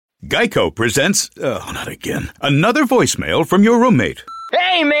Geico presents, not again, another voicemail from your roommate.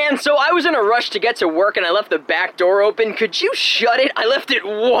 Hey, man, so I was in a rush to get to work and I left the back door open. Could you shut it? I left it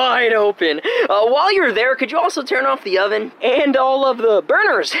wide open. While you're there, could you also turn off the oven? And all of the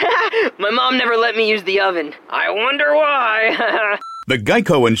burners. My mom never let me use the oven. I wonder why. The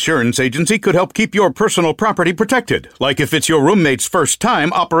Geico Insurance Agency could help keep your personal property protected, like if it's your roommate's first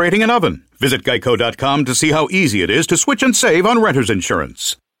time operating an oven. Visit geico.com to see how easy it is to switch and save on renter's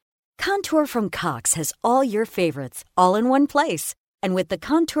insurance. Contour from Cox has all your favorites, all in one place. And with the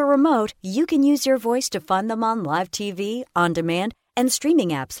Contour Remote, you can use your voice to find them on live TV, on demand, and streaming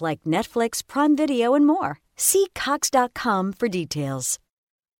apps like Netflix, Prime Video, and more. See Cox.com for details.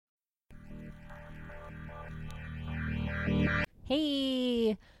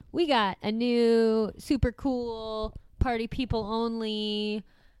 Hey, we got a new super cool party people only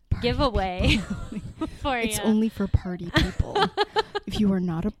giveaway for you. It's only for party people. If you are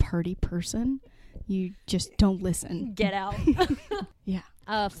not a party person, you just don't listen. Get out. Yeah.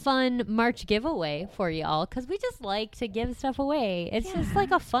 A fun March giveaway for y'all because we just like to give stuff away. It's just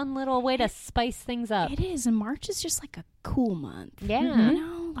like a fun little way to spice things up. It is. And March is just like a cool month. Yeah. You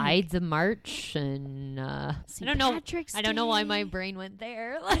know? Ides of March and St. I don't know. Patrick's I don't know why Day. my brain went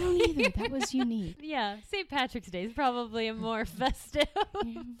there. I don't either. That was unique. Yeah, St. Patrick's Day is probably a more festive.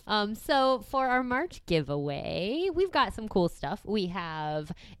 So for our March giveaway, we've got some cool stuff. We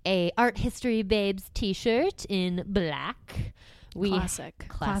have a Art History Babes t-shirt in black. Classic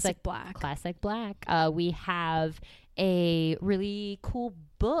black. Classic black. We have a really cool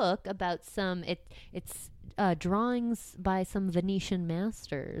book about some. It's drawings by some Venetian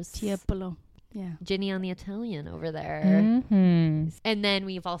masters. Tiepolo. Yeah. Ginny on the Italian over there. Mm-hmm. And then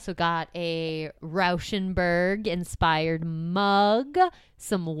we've also got a Rauschenberg inspired mug,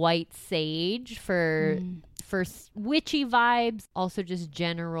 some white sage for witchy vibes, also just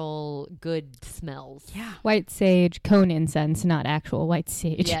general good smells. Yeah. White sage, cone incense, not actual white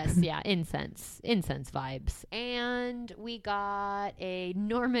sage. Yes, yeah, incense vibes. And we got a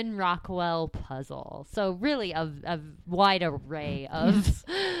Norman Rockwell puzzle. So really a wide array of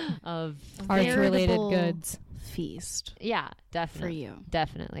arts-related goods. Feast. Yeah, definitely. For you.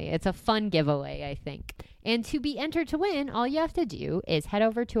 Definitely. It's a fun giveaway, I think. And to be entered to win, all you have to do is head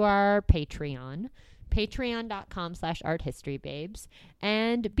over to our Patreon, patreon.com/arthistorybabes,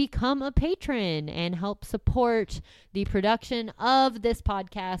 and become a patron and help support the production of this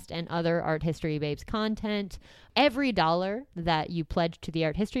podcast and other Art History Babes content. Every dollar that you pledge to the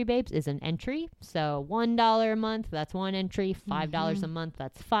Art History Babes is an entry. So $1 a month, that's one entry. $5 a month,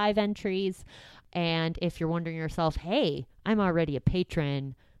 that's 5 entries. And if you're wondering yourself, hey, I'm already a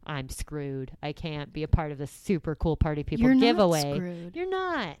patron, I'm screwed. I can't be a part of this super cool party people giveaway. Not screwed. You're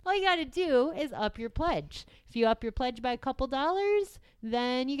not. All you got to do is up your pledge. If you up your pledge by a couple dollars,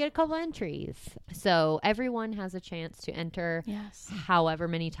 then you get a couple entries. So everyone has a chance to enter however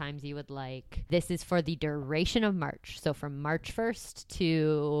many times you would like. This is for the duration of March. So from March 1st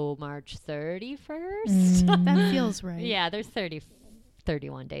to March 31st. That feels right. Yeah, there's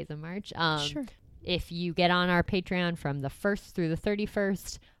 31 days in March. Sure. If you get on our Patreon from the 1st through the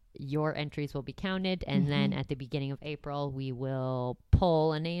 31st, your entries will be counted. And then at the beginning of April, we will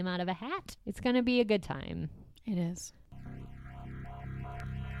pull a name out of a hat. It's going to be a good time. It is.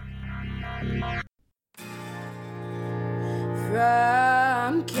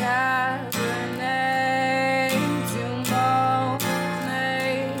 From Cabernet to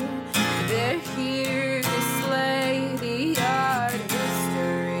Monet, they're here to slay the art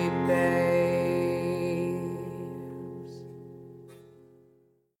history babes.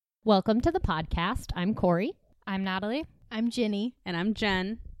 Welcome to the podcast. I'm Corey. I'm Natalie. I'm Ginny. And I'm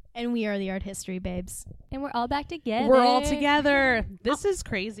Jen. And we are the Art History Babes. And we're all back together. We're all together. This is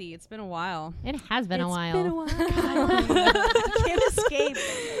crazy. It's been a while. It has been a while. It's been a while. I can't escape.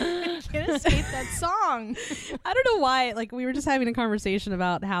 I can't escape that song. I don't know why. Like, we were just having a conversation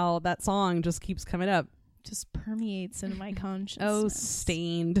about how that song just keeps coming up. Just permeates into my consciousness. Oh,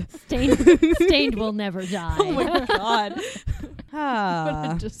 Stained. Stained will never die. Oh my God.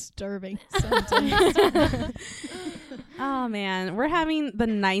 What a disturbing sentence. Oh man, we're having the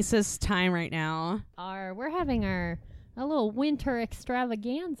nicest time right now. We're having a little winter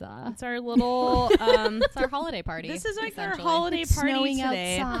extravaganza. It's our little It's our holiday party. This is like our essentially. holiday It's party snowing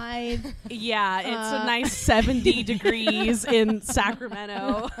today. outside. Yeah, it's a nice 70 degrees in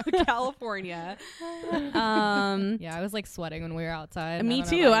Sacramento, California. Yeah, I was like sweating when we were outside. Me I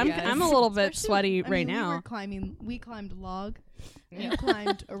don't know too. about you guys. I'm a little bit Especially- sweaty I right mean, now. We climbed a log. We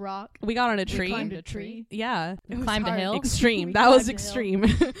climbed a rock. We got on a We tree. climbed a tree. Yeah. It was Climbed a hard. hill. Extreme. We That was climbed a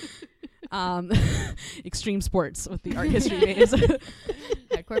hill. extreme. Extreme sports with the art history babes.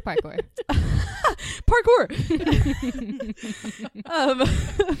 Parkour.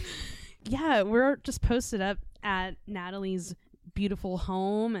 Yeah, we're just posted up at Natalie's beautiful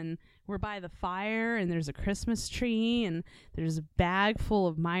home, and we're by the fire, and there's a Christmas tree, and there's a bag full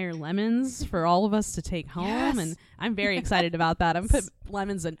of Meyer lemons for all of us to take home, and I'm very excited about that. I'm put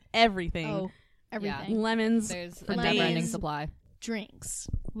lemons in everything. Oh, everything. Yeah. Lemons. There's for a days. never-ending supply. Drinks,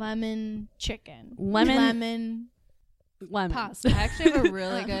 lemon chicken, Lemon. pasta. I actually have a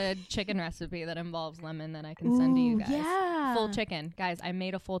really good chicken recipe that involves lemon that I can send to you guys. Yeah. Full chicken. Guys, I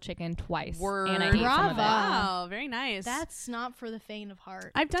made a full chicken twice. Word. And I ate some of it. Wow, very nice. That's not for the faint of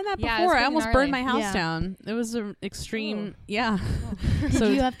heart. I've done that Yeah, before. it's I almost pretty burned my gnarly. house down. It was an extreme. Yeah. Did So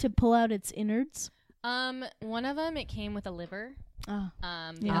you have to pull out its innards? One of them, it came with a liver. Oh.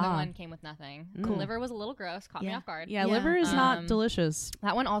 The other one came with nothing. The Cool. liver was a little gross, caught me off guard. yeah, Yeah. liver is not delicious.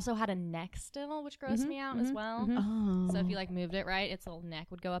 That one also had a neck still, which grossed me out as well. Oh. So if you like moved it right, its little neck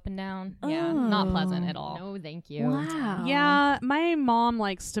would go up and down. Yeah, not pleasant at all. No, thank you. Wow. Yeah, my mom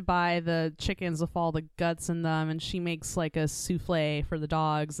likes to buy the chickens with all the guts in them, and she makes like a souffle for the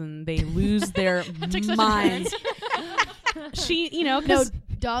dogs, and they lose their minds. She, No, 'cause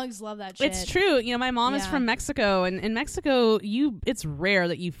dogs love that shit. it's true. My mom is Yeah. from Mexico, and in Mexico, it's rare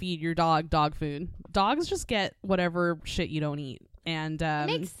that you feed your dog food. Dogs just get whatever shit you don't eat, and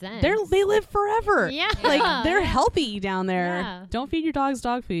Makes sense. they live forever. Yeah. Like they're healthy down there. Yeah. Don't feed your dogs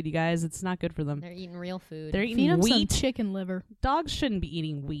dog food, you guys. It's not good for them. They're eating real food. They're Feed eating them some wheat. chicken liver. Dogs shouldn't be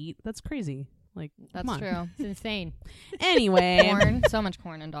eating wheat. That's crazy. Like That's come on. true. It's insane. Anyway, Corn, so much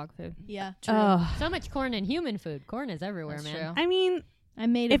corn in dog food. Yeah, true. So much corn in human food. Corn is everywhere, That's man. true. I mean, I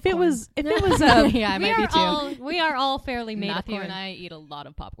made if it was Yeah, I we might are be too. all we are all fairly made Matthew of corn. and I eat a lot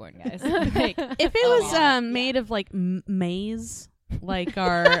of popcorn, guys. Like, if it was made of like maize, like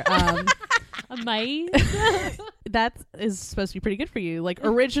our Maize. that is supposed to be pretty good for you. Like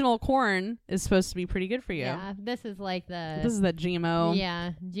original corn is supposed to be pretty good for you. Yeah, this is like the This is that GMO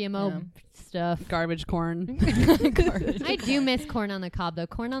GMO stuff. garbage corn. I do miss corn on the cob though.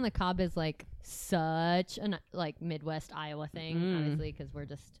 Corn on the cob is like such an like Midwest Iowa thing, obviously, because we're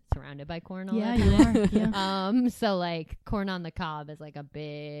just surrounded by corn all Yeah, the you time. are. Yeah. So like corn on the cob is like a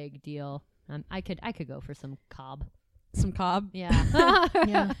big deal. I could go for some cob. Some cob. Yeah.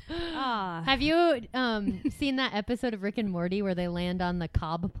 Yeah. Ah. Have you seen that episode of Rick and Morty where they land on the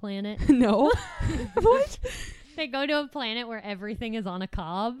cob planet? No. What? They go to a planet where everything is on a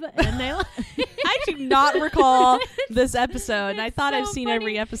cob, and they. I do not recall this episode. I thought so I've seen funny.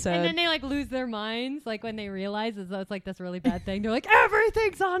 every episode. And then they like lose their minds, like when they realize as though it's like this really bad thing. They're like,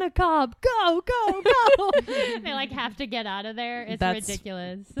 everything's on a cob. Go, go, go. They like have to get out of there. It's That's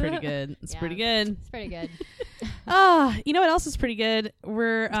ridiculous. pretty good. It's Yeah. pretty good. It's pretty good. You know what else is pretty good?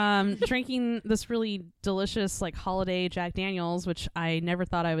 We're drinking this really delicious like holiday Jack Daniels, which I never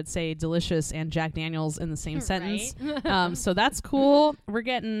thought I would say delicious and Jack Daniels in the same sentence. So that's cool. We're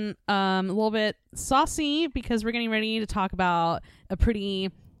getting a little bit saucy because we're getting ready to talk about a pretty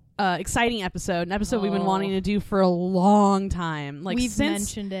exciting episode, an episode we've been wanting to do for a long time. Like We've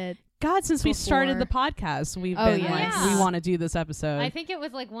since mentioned it. God, since we started the before. podcast, we've Oh, been yeah. like, Yeah. we want to do this episode. I think it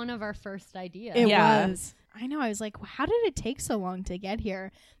was like one of our first ideas. It Yeah. was. I know. I was like, how did it take so long to get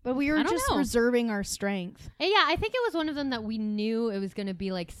here? But we were I don't just know. reserving our strength. Yeah, I think it was one of them that we knew it was going to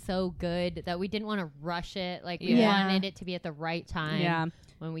be like so good that we didn't want to rush it. Like we Yeah. wanted it to be at the right time. Yeah.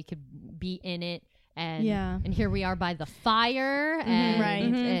 When we could be in it. And Yeah. and here we are by the fire and Right.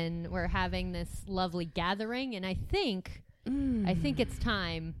 and we're having this lovely gathering, and I think it's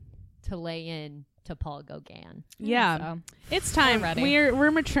time to lay in to Paul Gauguin. Yeah. So, It's time. ready.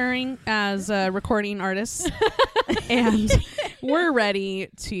 We're maturing as recording artists, and we're ready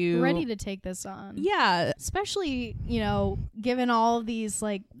to take this on. Yeah. Especially, given all of these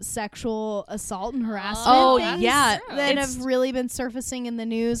like sexual assault and harassment Oh, things yeah. that It's- have really been surfacing in the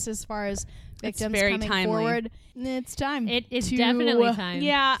news as far as victims very coming timely. forward. It's time. It is to definitely time.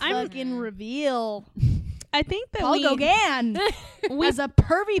 Yeah. fucking reveal I think that Paul Gauguin as a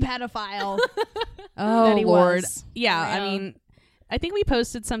pervy pedophile. Oh that he Lord. was. Yeah. For I real. mean, I think we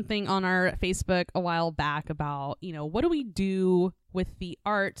posted something on our Facebook a while back about what do we do with the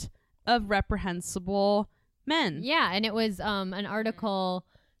art of reprehensible men? Yeah, and it was an article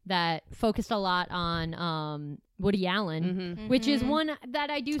that focused a lot on Woody Allen, which is one that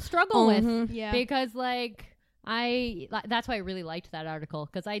I do struggle with Yeah. because that's why I really liked that article,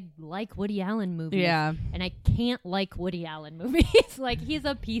 because I like Woody Allen movies. Yeah. And I can't like Woody Allen movies. Like, he's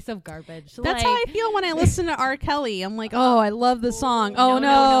a piece of garbage. That's like, how I feel when I listen to R. Kelly. I'm like, oh, I love the song. Oh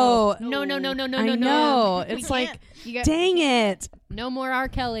no. no. No. I know. It's like Dang it. No more R.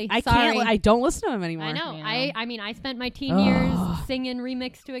 Kelly. I Sorry. can't. I don't listen to him anymore. I know. Yeah. I mean, I spent my teen years singing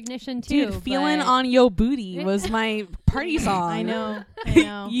Remix to Ignition too. Dude, Feeling but- on Yo Booty was my party song. I know. I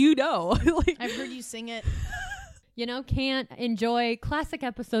know. You know. Like, I've heard you sing it. You know, can't enjoy classic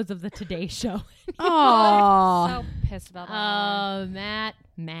episodes of the Today Show. oh. So pissed about that. Oh,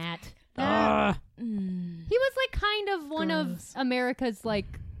 Matt. He was like kind of one of America's like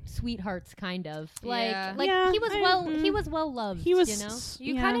sweethearts, kind of Yeah. Yeah, he was well loved. He was. you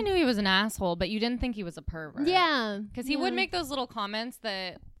know. You kind of knew he was an asshole, but you didn't think he was a pervert. Yeah, Because he would make those little comments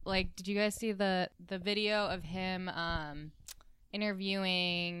that, like, did you guys see the video of him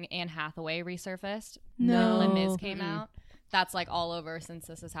interviewing Anne Hathaway resurfaced? No. When Les Mis came out. That's, like, all over since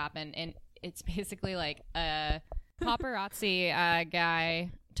this has happened. And it's basically, like, a paparazzi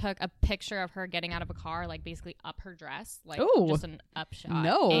guy took a picture of her getting out of a car, like, basically up her dress. Like, Ooh. just an upshot.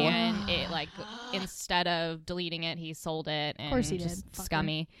 No. And it, like, instead of deleting it, he sold it. And course he just did. Fucker.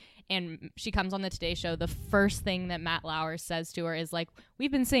 scummy. And she comes on the Today Show. The first thing that Matt Lauer says to her is like,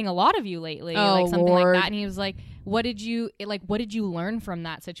 "We've been seeing a lot of you lately," like something Lord. like that. And he was like, "What did you learn from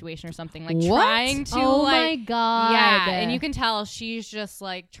that situation or something?" Like What? trying to, Oh like, my God. yeah. And you can tell she's just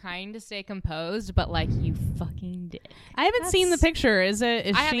like trying to stay composed, but like you fucking did. I haven't seen the picture. Is I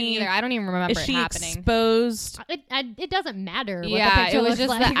she? haven't either. I don't even remember Is it she happening. exposed? It doesn't matter. What Yeah, the picture it was looks just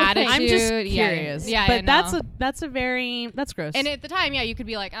like. the attitude. I'm just Yeah, curious. yeah, but I know. that's gross. And at the time, yeah, you could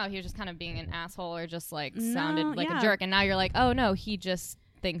be like, "Oh, he was just kind of being an asshole," or just like sounded like yeah. a jerk. And now you're like, "Oh no, he just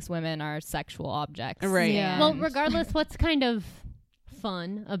thinks women are sexual objects." Right. Yeah. Well, regardless, what's kind of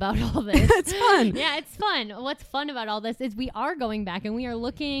fun about all this? it's fun. Yeah, it's fun. What's fun about all this is we are going back and we are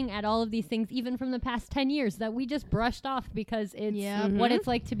looking at all of these things, even from the past 10 years, that we just brushed off because it's Yeah. what it's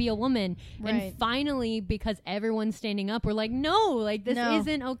like to be a woman. Right. And finally, because everyone's standing up, we're like, no, like this No.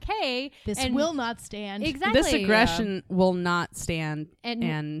 isn't okay. This and will not stand. exactly This aggression will not stand, And-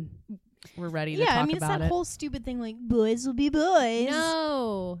 and we're ready to Yeah, talk I mean, it's about that it. whole stupid thing like boys will be boys.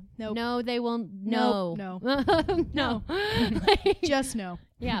 No, Nope. no, they won't. Nope. No, No. no. Just no.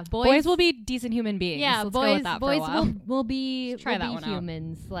 Yeah, Boys will be decent human beings. Yeah, Let's go boys. with that for Boys a while. will be Try will that be one out.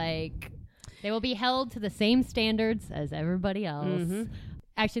 humans. Like they will be held to the same standards as everybody else. Mhm.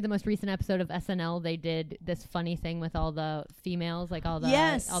 Actually, the most recent episode of SNL, they did this funny thing with all the females, like all the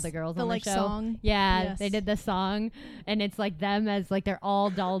girls the on like the show. song. Yeah, Yes. they did the song, and it's like them as like they're all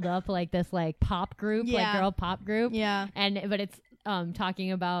dolled up like this like pop group, like Yeah. girl pop group. Yeah. But it's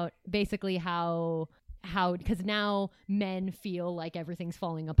talking about basically how because now men feel like everything's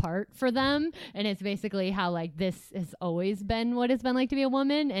falling apart for them, and it's basically how like this has always been what it's been like to be a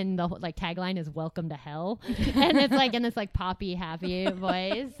woman, and the like tagline is "Welcome to Hell," and it's like in this like poppy happy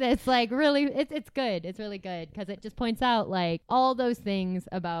voice. It's like really it's good. It's really good because it just points out like all those things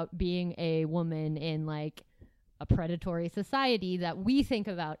about being a woman in like a predatory society that we think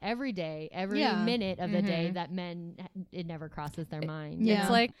about every day, every Yeah. minute of the day, Mhm. that men, it never crosses their mind. Yeah.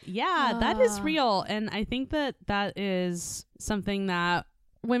 It's like, Yeah, that is real. And I think that is something that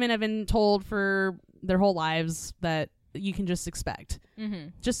women have been told for their whole lives that you can just expect.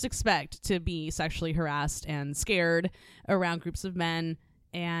 Just expect to be sexually harassed and scared around groups of men.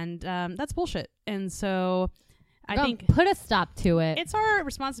 And that's bullshit. And so I Go think put a stop to it. it's our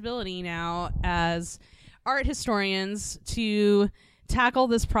responsibility now as art historians to tackle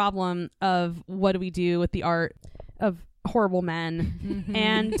this problem of what do we do with the art of horrible men.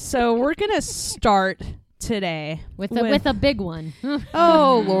 And so we're going to start today with a big one.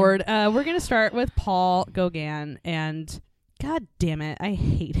 oh Lord, we're going to start with Paul Gauguin, and God damn it, I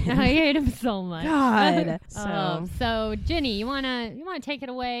hate him. I hate him so much. God. So Ginny, you wanna take it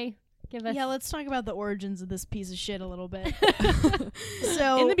away? Give us. Yeah, let's talk about the origins of this piece of shit a little bit.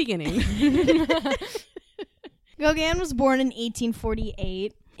 So in the beginning. Gauguin was born in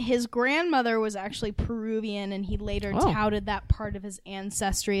 1848. His grandmother was actually Peruvian, and he later touted that part of his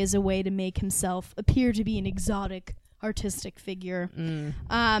ancestry as a way to make himself appear to be an exotic artistic figure.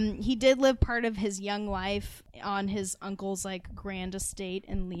 He did live part of his young life on his uncle's like grand estate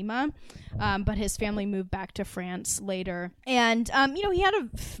in Lima, but his family moved back to France later. And he had a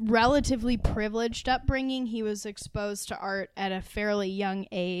relatively privileged upbringing. He was exposed to art at a fairly young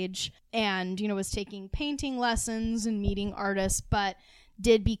age, and was taking painting lessons and meeting artists, but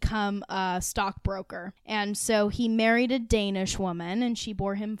did become a stockbroker. And so he married a Danish woman, and she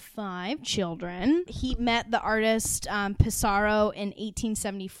bore him 5 children. He met the artist Pissarro in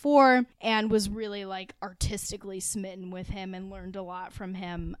 1874 and was really like artistically smitten with him and learned a lot from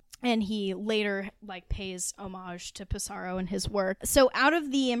him. And he later pays homage to Pissarro and his work. So out of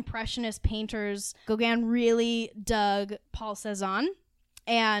the Impressionist painters, Gauguin really dug Paul Cézanne.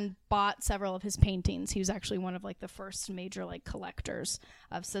 and bought several of his paintings. He was actually one of like the first major like collectors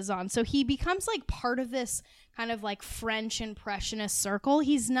of Cezanne. So he becomes like part of this kind of like French Impressionist circle.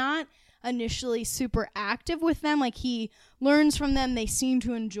 He's not initially super active with them. Like he learns from them. They seem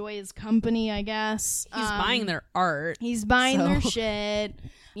to enjoy his company, I guess. He's buying their art. He's buying their shit.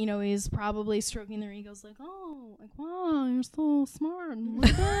 You know, he's probably stroking their egos like, oh, like, wow, you're so smart.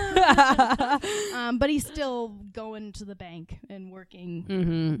 But he's still going to the bank and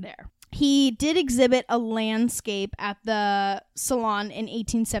working there. He did exhibit a landscape at the Salon in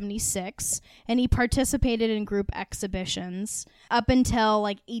 1876, and he participated in group exhibitions. Up until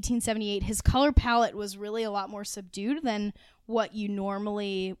like 1878, his color palette was really a lot more subdued than what you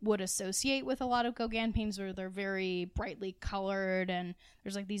normally would associate with a lot of Gauguin paintings, where they're very brightly colored and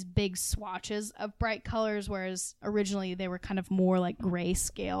there's like these big swatches of bright colors, whereas originally they were kind of more like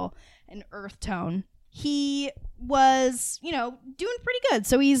grayscale and earth tone. He was, you know, doing pretty good.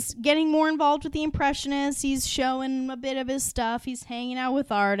 So he's getting more involved with the Impressionists. He's showing a bit of his stuff. He's hanging out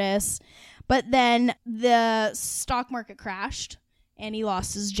with artists. But then the stock market crashed and he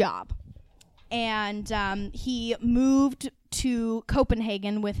lost his job. And he moved to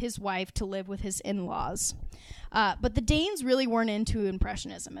Copenhagen with his wife to live with his in-laws. But the Danes really weren't into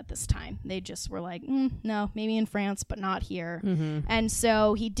Impressionism at this time. They just were like, no, maybe in France, but not here. And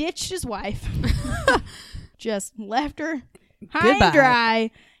so he ditched his wife, just left her high and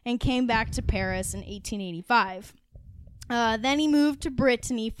dry, and came back to Paris in 1885. Then he moved to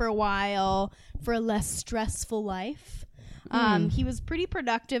Brittany for a while for a less stressful life. He was pretty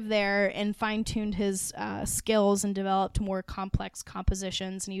productive there and fine-tuned his skills and developed more complex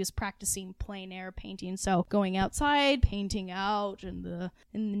compositions, and he was practicing plein air painting, so going outside, painting out in the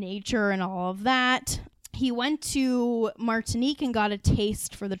nature and all of that. He went to Martinique and got a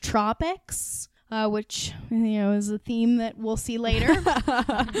taste for the tropics, which, you know, is a theme that we'll see later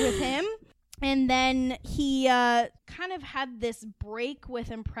with him. And then he kind of had this break with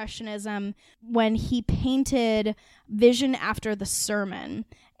Impressionism when he painted Vision After the Sermon.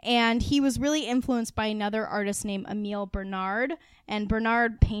 And he was really influenced by another artist named Émile Bernard. And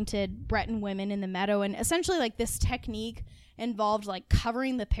Bernard painted Breton women in the meadow. And essentially, like, this technique involved, like,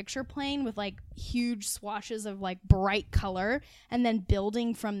 covering the picture plane with, like, huge swatches of, like, bright color and then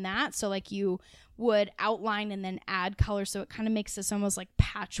building from that. So, like, you would outline and then add color, so it kind of makes this almost like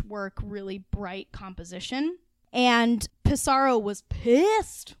patchwork, really bright composition. And Pissarro was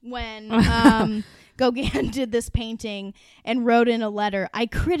pissed when Gauguin did this painting and wrote in a letter, "I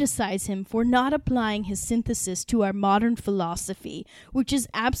criticize him for not applying his synthesis to our modern philosophy, which is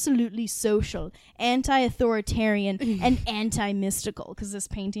absolutely social, anti-authoritarian, and anti-mystical," because this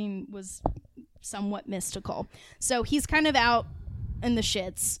painting was somewhat mystical. So he's kind of out in the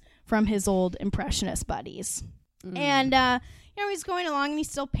shits from his old Impressionist buddies. And, you know, he's going along and he's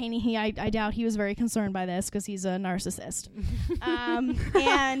still painting. I doubt he was very concerned by this because he's a narcissist.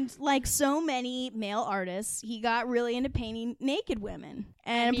 And like so many male artists, he got really into painting naked women.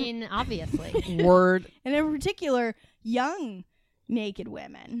 And I mean, obviously. Word. And in particular, young naked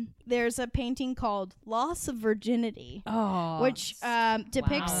women. There's a painting called Loss of Virginity, which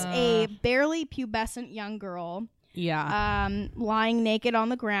depicts a barely pubescent young girl lying naked on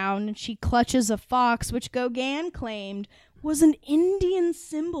the ground, and she clutches a fox, which Gauguin claimed was an Indian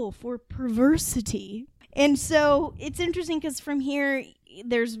symbol for perversity. And so it's interesting because from here,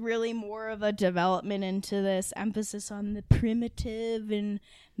 there's really more of a development into this emphasis on the primitive and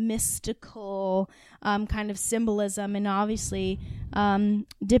mystical kind of symbolism, and obviously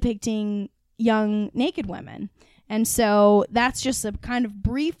depicting young naked women. And so that's just a kind of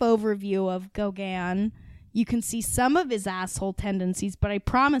brief overview of Gauguin. You can see some of his asshole tendencies, but I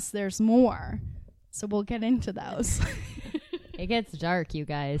promise there's more. So we'll get into those. It gets dark, you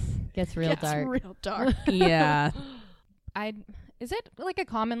guys. It gets real dark. Real dark. Yeah. Is it like a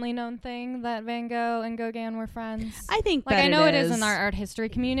commonly known thing that Van Gogh and Gauguin were friends? I think like that I know it is is in our art history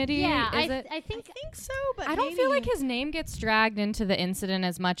community. Yeah, I think so, but I don't feel like his name gets dragged into the incident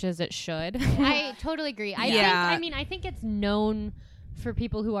as much as it should. I totally agree. I think it's known for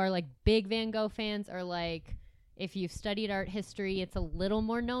people who are like big Van Gogh fans, or like if you've studied art history, it's a little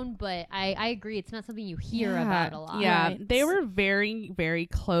more known, but I agree. It's not something you hear about a lot. Yeah, Right. they were very, very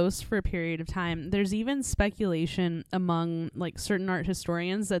close for a period of time. There's even speculation among like certain art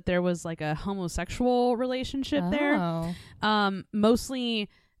historians that there was like a homosexual relationship there. Mostly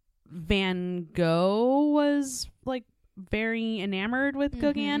Van Gogh was like very enamored with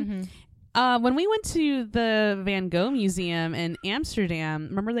Gauguin. When we went to the Van Gogh Museum in Amsterdam,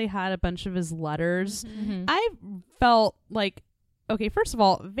 remember they had a bunch of his letters? I felt like, okay, first of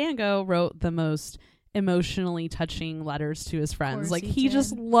all, Van Gogh wrote the most emotionally touching letters to his friends. course Like he he did.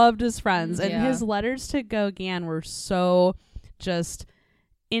 just loved his friends, and Yeah. his letters to Gauguin were so just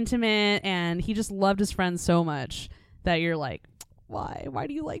intimate, and he just loved his friends so much that you're like, why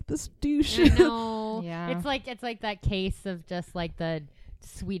do you like this douche? I know. Yeah. It's like that case of just like the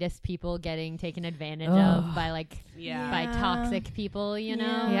sweetest people getting taken advantage Ugh. of by like Yeah. by toxic people, you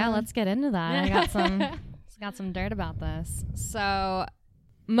know. Yeah, let's get into that. I got some dirt about this. So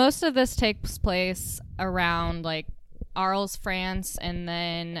most of this takes place around like Arles, France, and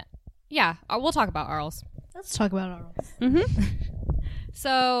then we'll talk about Arles. Let's talk about Arles.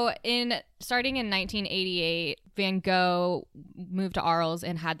 So starting in 1988, Van Gogh moved to Arles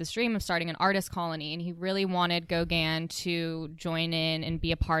and had this dream of starting an artist colony, and he really wanted Gauguin to join in and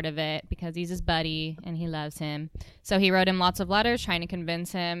be a part of it because he's his buddy and he loves him. So he wrote him lots of letters trying to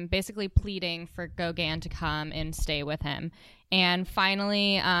convince him, basically pleading for Gauguin to come and stay with him. And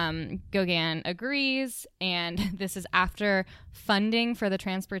finally, Gauguin agrees, and this is after funding for the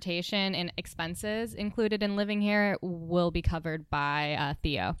transportation and expenses included in living here will be covered by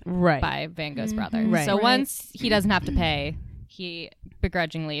Theo, Right. by Van Gogh's brother. Right. So Right. once he doesn't have to pay, he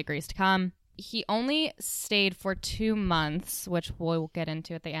begrudgingly agrees to come. He only stayed for 2 months, which we'll get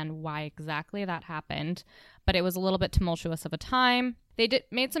into at the end why exactly that happened. But it was a little bit tumultuous of a time. They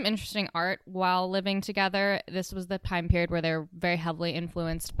made some interesting art while living together. This was the time period where they were very heavily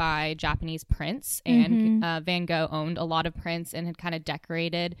influenced by Japanese prints. And Van Gogh owned a lot of prints and had kind of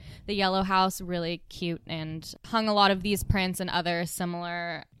decorated the Yellow House really cute and hung a lot of these prints and other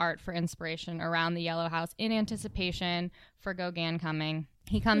similar art for inspiration around the Yellow House in anticipation for Gauguin coming.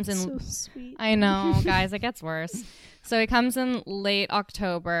 He comes That's in. so sweet. I know, guys, it gets worse. So he comes in late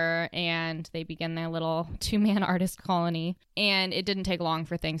October, and they begin their little 2-man artist colony. And it didn't take long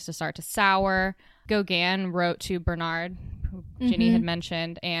for things to start to sour. Gauguin wrote to Bernard, who Ginny had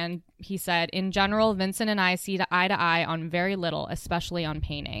mentioned, and he said, in general, Vincent and I see eye to eye on very little, especially on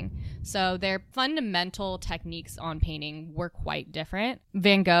painting. So their fundamental techniques on painting were quite different.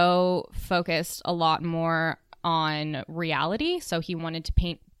 Van Gogh focused a lot more on reality, so he wanted to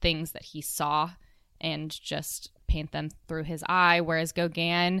paint things that he saw and just paint them through his eye, whereas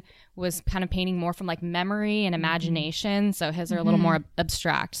Gauguin was kind of painting more from like memory and imagination, so his are a little more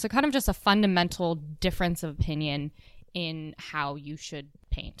abstract. So kind of just a fundamental difference of opinion in how you should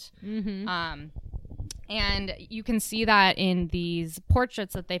paint. And you can see that in these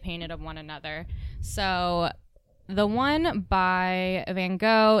portraits that they painted of one another. So the one by Van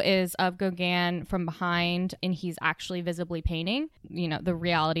Gogh is of Gauguin from behind, and he's actually visibly painting. You know, the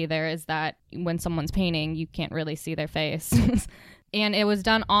reality there is that when someone's painting, you can't really see their face. And it was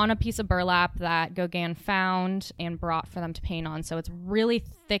done on a piece of burlap that Gauguin found and brought for them to paint on. So it's really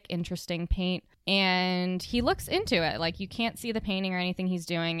thick, interesting paint. And he looks into it. Like, you can't see the painting or anything he's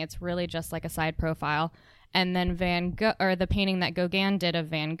doing. It's really just like a side profile. And then Van Gogh, or the painting that Gauguin did of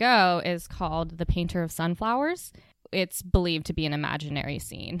Van Gogh, is called The Painter of Sunflowers. It's believed to be an imaginary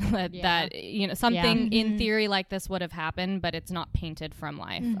scene that you know, something in theory like this would have happened, but it's not painted from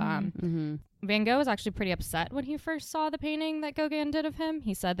life. Van Gogh was actually pretty upset when he first saw the painting that Gauguin did of him.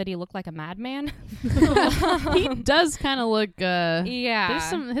 He said that he looked like a madman. He does kind of look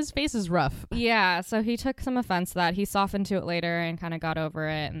Yeah. his face is rough. Yeah, so he took some offense to that. He softened to it later and kind of got over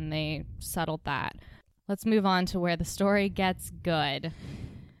it, and they settled that. Let's move on to where the story gets good.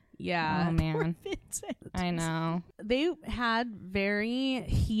 Yeah. Oh, man. Vincent. I know. They had very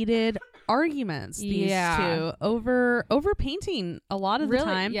heated arguments, these Yeah. two, over painting a lot of the Really?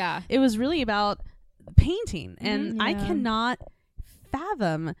 time. Yeah. It was really about painting, and I Yeah. cannot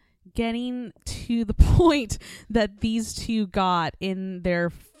fathom getting to the point that these two got in their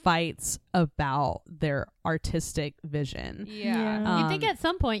fights about their artistic vision. Yeah. You'd think at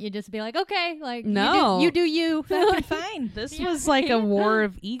some point you'd just be like, okay, like No. you do you. Fucking fine. This was like a war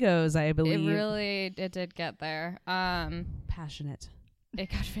of egos, I believe. It did get there. Passionate.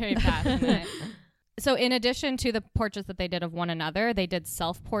 It got very passionate. So in addition to the portraits that they did of one another, they did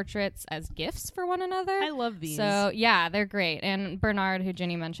self-portraits as gifts for one another. I love these. So yeah, they're great. And Bernard, who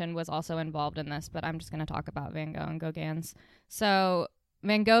Ginny mentioned, was also involved in this, but I'm just going to talk about Van Gogh and Gauguin's. So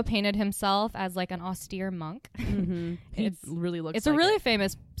Van Gogh painted himself as like an austere monk. Mm-hmm. He It's- really looks It's like a really it.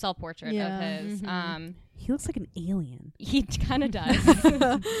 famous self-portrait Yeah. of his. He looks like an alien. He kind of does.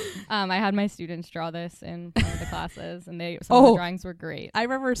 I had my students draw this in one of the classes, and some of the drawings were great. I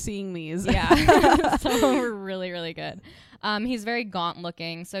remember seeing these. Yeah, some of them were really, really good. He's very gaunt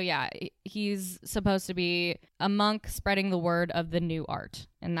looking, so yeah, he's supposed to be a monk spreading the word of the new art,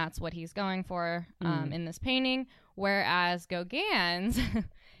 and that's what he's going for in this painting. Whereas Gauguin's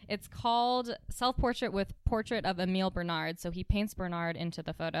It's called Self-Portrait with Portrait of Emile Bernard. So he paints Bernard into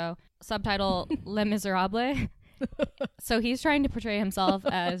the photo. Subtitle, Les Miserables. So he's trying to portray himself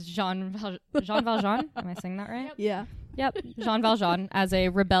as Jean Valjean. Am I saying that right? Yeah. Yep. Jean Valjean as a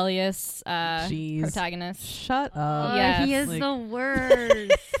rebellious protagonist. Shut up. Yes. He is the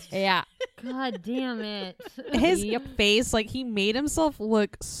worst. Yeah. God damn it. His face, like, he made himself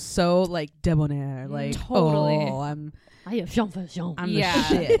look so, like, debonair. Like, Totally. I am Jean Valjean. I'm the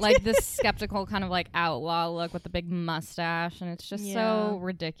shit. Like this skeptical kind of like outlaw look with the big mustache, and it's just so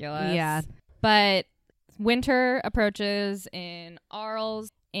ridiculous. Yeah. But winter approaches in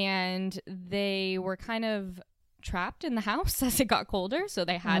Arles, and they were kind of trapped in the house as it got colder, so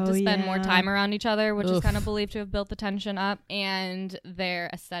they had to spend more time around each other, which is kind of believed to have built the tension up, and their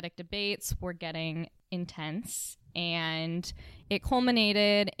aesthetic debates were getting intense, and it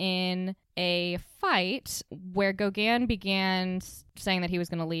culminated in a fight where Gauguin began saying that he was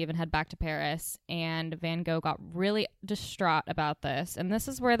going to leave and head back to Paris, and Van Gogh got really distraught about this. And this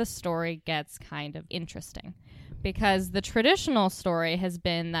is where the story gets kind of interesting, because the traditional story has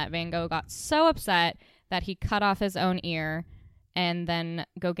been that Van Gogh got so upset that he cut off his own ear, and then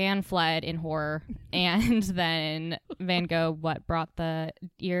Gauguin fled in horror, and then Van Gogh brought the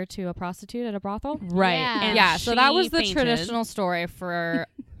ear to a prostitute at a brothel? Right. Yeah. And So that was the fainted. traditional story for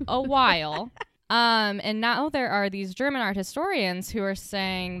a while. And now there are these German art historians who are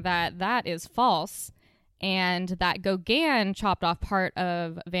saying that that is false, and that Gauguin chopped off part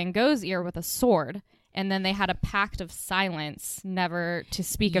of Van Gogh's ear with a sword. And then they had a pact of silence, never to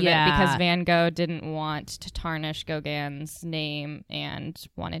speak of it, because Van Gogh didn't want to tarnish Gauguin's name and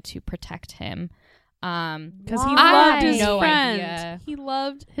wanted to protect him. Because he loved his no friend. idea. He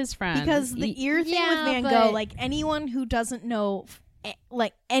loved his friend. Because the ear thing with Van Gogh, like anyone who doesn't know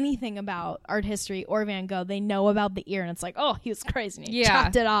like anything about art history or Van Gogh, they know about the ear, and it's like, oh, he was crazy, and he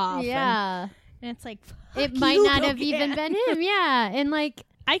chopped it off. Yeah. And it's like, It might not have even been him. Yeah. And like,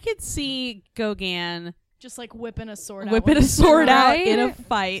 I could see Gauguin just like whipping a sword out in a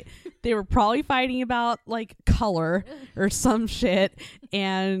fight. They were probably fighting about like color or some shit,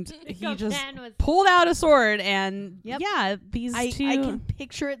 and he just pulled out a sword, and these two. I can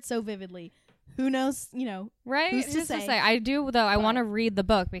picture it so vividly. Who knows, right? Who's to say? I do, though. I want to read the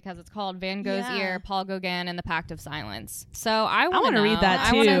book because it's called Van Gogh's Ear, Paul Gauguin, and the Pact of Silence. So I want to read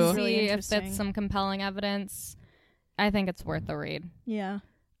that, I want too. to see Really if that's some compelling evidence. I think it's worth the read. Yeah.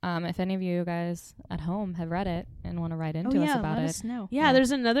 If any of you guys at home have read it and want to write into us about let it. us know. Yeah,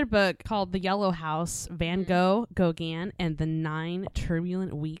 there's another book called The Yellow House, Van Gogh, Gauguin, and the 9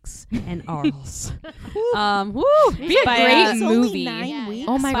 Turbulent Weeks in Arles. Be a great movie. 9 weeks.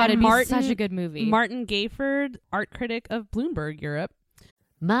 Oh my God, it'd be Martin- such a good movie. Martin Gayford, art critic of Bloomberg Europe.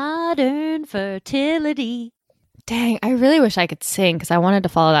 modern fertility. Dang, I really wish I could sing because I wanted to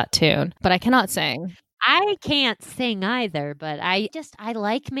follow that tune, but I cannot sing. I can't sing either, but I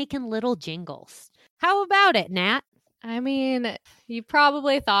like making little jingles. How about it, Nat? I mean, you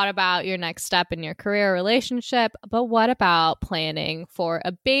probably thought about your next step in your career or relationship, but what about planning for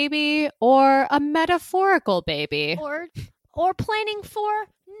a baby or a metaphorical baby? Or planning for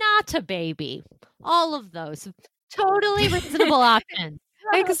not a baby. All of those. Totally reasonable options.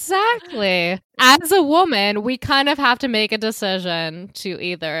 Exactly. As a woman, we kind of have to make a decision to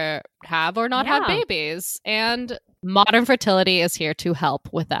either have or not have babies. And modern fertility is here to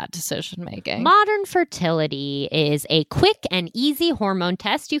help with that decision making. Modern fertility is a quick and easy hormone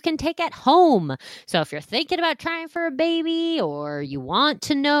test you can take at home. So if you're thinking about trying for a baby, or you want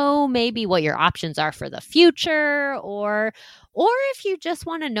to know maybe what your options are for the future, or if you just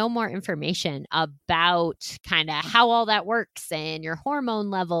want to know more information about kind of how all that works and your hormone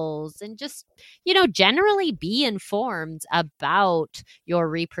levels, and just, generally be informed about your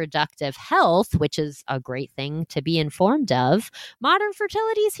reproductive health, which is a great thing to be informed of, modern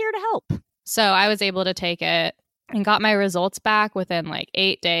fertility is here to help. So I was able to take it and got my results back within like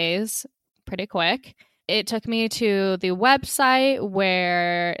 8 days, pretty quick. It took me to the website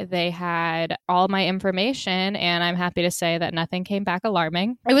where they had all my information, and I'm happy to say that nothing came back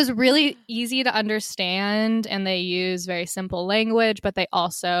alarming. It was really easy to understand, and they use very simple language, but they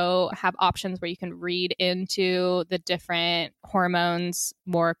also have options where you can read into the different hormones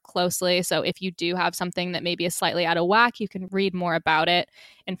more closely. So if you do have something that maybe is slightly out of whack, you can read more about it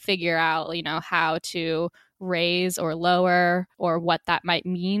and figure out, how to raise or lower, or what that might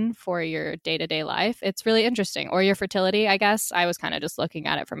mean for your day-to-day life. It's really interesting. Or your fertility, I guess. I was kind of just looking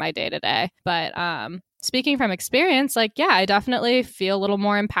at it for my day-to-day. But speaking from experience, I definitely feel a little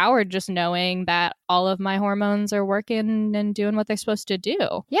more empowered just knowing that all of my hormones are working and doing what they're supposed to do.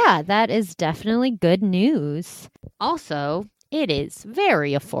 Yeah, that is definitely good news. Also, it is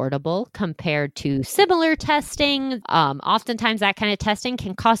very affordable compared to similar testing. Oftentimes that kind of testing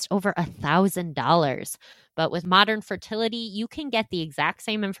can cost over $1,000. But with Modern Fertility, you can get the exact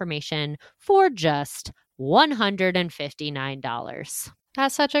same information for just $159.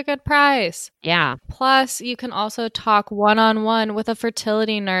 That's such a good price. Yeah. Plus, you can also talk one-on-one with a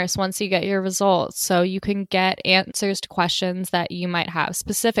fertility nurse once you get your results. So you can get answers to questions that you might have,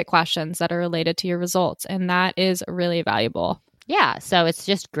 specific questions that are related to your results. And that is really valuable. Yeah. So it's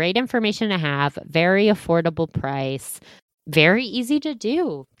just great information to have, very affordable price, very easy to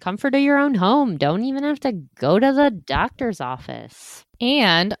do. Comfort of your own home. Don't even have to go to the doctor's office.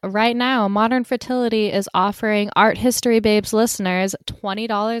 And right now, Modern Fertility is offering Art History Babes listeners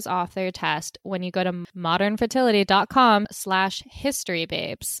 $20 off their test when you go to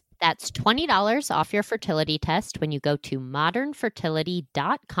modernfertility.com/historybabes. That's $20 off your fertility test when you go to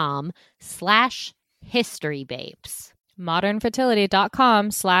modernfertility.com/historybabes.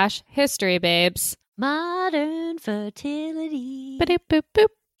 modernfertility.com/historybabes. Modern Fertility. Boop, boop, boop.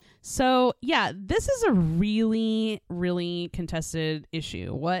 So, yeah, this is a really, really contested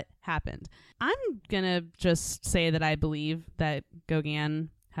issue. What happened? I'm going to just say that I believe that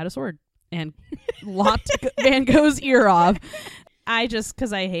Gauguin had a sword and lopped Van Gogh's ear off.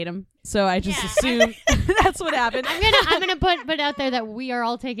 Because I hate him. So I just assume that's what happened. I'm gonna put out there that we are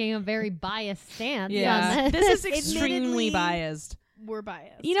all taking a very biased stance on this is extremely biased. We're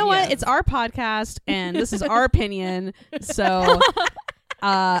biased. You know what? It's our podcast, and this is our opinion. So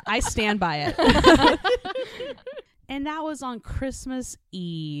I stand by it. And that was on Christmas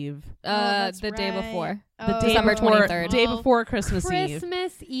Eve. The day before. The day December before, 23rd. Day before Christmas Eve.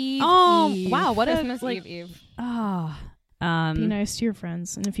 Christmas Eve. Oh, Eve. wow. What Christmas a, Eve. Be nice to your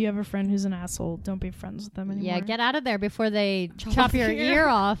friends. And if you have a friend who's an asshole, don't be friends with them anymore. Yeah, get out of there before they chop your ear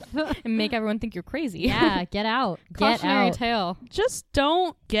off. And make everyone think you're crazy. Yeah, get out. Cautionary tale. just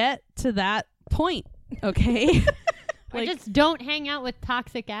don't get to that point, okay? Or just don't hang out with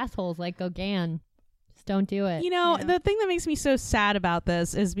toxic assholes like Gauguin. Just don't do it. You know, the thing that makes me so sad about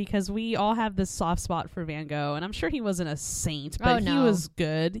this is because we all have this soft spot for Van Gogh, and I'm sure he wasn't a saint, but he was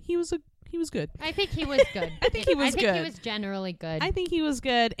good. He was good. I think he was good. I think he was good. He was generally good. I think he was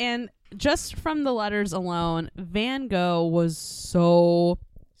good. And just from the letters alone, Van Gogh was so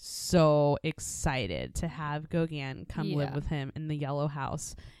excited to have Gauguin come live with him in the Yellow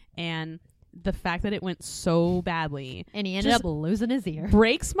House. And the fact that it went so badly. And he ended up losing his ear.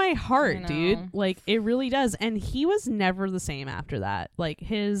 Breaks my heart, dude. Like, it really does. And he was never the same after that. Like,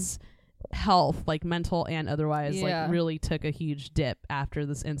 his health, like mental and otherwise, like really took a huge dip after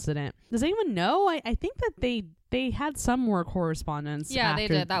this incident. Does anyone know? I think that they had some more correspondence. Yeah, they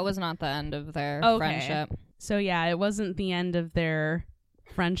did. That was not the end of their friendship. So yeah, it wasn't the end of their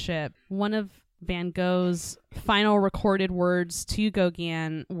friendship. One of Van Gogh's final recorded words to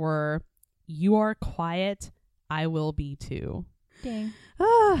Gauguin were, "You are quiet, I will be too." Dang.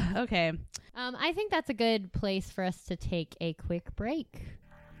 Okay. I think that's a good place for us to take a quick break.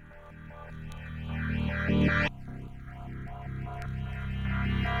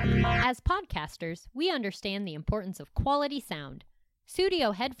 As podcasters, we understand the importance of quality sound.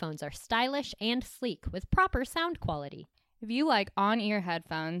 Studio headphones are stylish and sleek with proper sound quality. If you like on-ear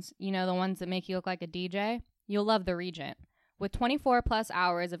headphones, you know, the ones that make you look like a DJ, you'll love the Regent. With 24 plus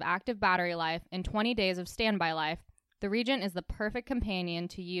hours of active battery life and 20 days of standby life, the Regent is the perfect companion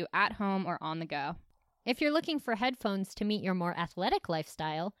to you at home or on the go. If you're looking for headphones to meet your more athletic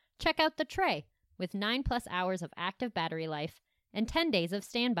lifestyle, check out the Tray with 9+ hours of active battery life and 10 days of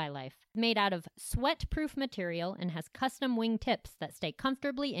standby life. Made out of sweat-proof material and has custom wing tips that stay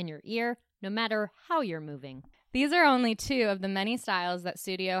comfortably in your ear no matter how you're moving. These are only 2 of the many styles that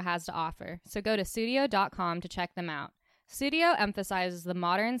Studio has to offer, so go to studio.com to check them out. Studio emphasizes the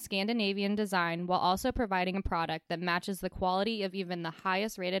modern Scandinavian design while also providing a product that matches the quality of even the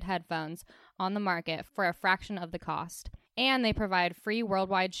highest rated headphones on the market for a fraction of the cost. And they provide free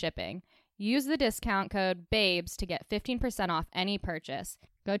worldwide shipping. Use the discount code BABES to get 15% off any purchase.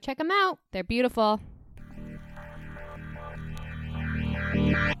 Go check them out. They're beautiful.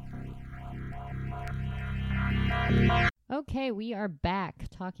 Okay, we are back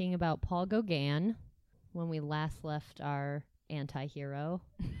talking about Paul Gauguin when we last left our anti-hero.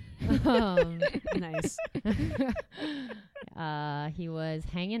 Nice. He was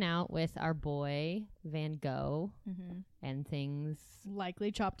hanging out with our boy Van Gogh and things.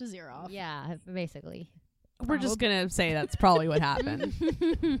 Likely chopped his ear off. Yeah, basically. We're just going to say that's probably what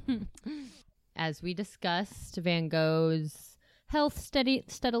happened. As we discussed, Van Gogh's health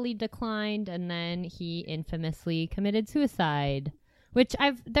steadily declined, and then he infamously committed suicide, which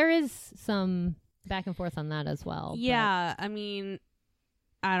there is some back and forth on that as well. Yeah, I mean,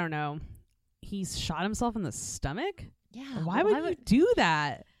 I don't know. He's shot himself in the stomach? Yeah. Why would you do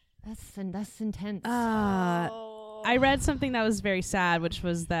that? That's intense. I read something that was very sad, which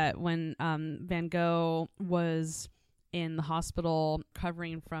was that when Van Gogh was in the hospital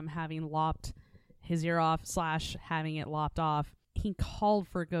recovering from having lopped his ear off / having it lopped off, he called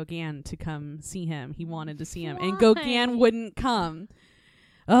for Gauguin to come see him. He wanted to see him, and Gauguin wouldn't come.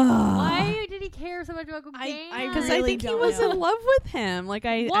 Why did he care so much about Gauguin? Because I think he was in love with him.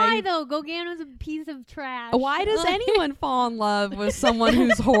 Why though? Gauguin was a piece of trash. Why does anyone fall in love with someone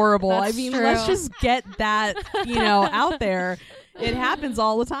who's horrible? I mean, let's just get that out there. It happens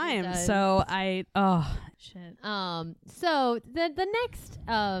all the time. So shit. So the next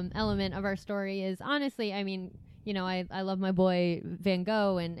element of our story is, honestly, I mean, I love my boy Van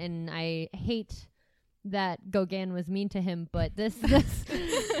Gogh, and I hate that Gauguin was mean to him, but this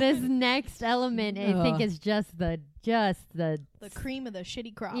next element I think is just the cream of the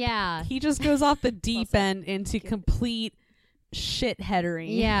shitty crop. Yeah, he just goes off the deep end into complete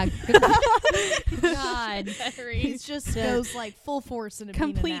shitheadery. Yeah, God, he just goes like full force into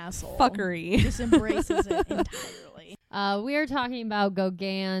complete being an asshole. Fuckery. Just embraces it entirely. We are talking about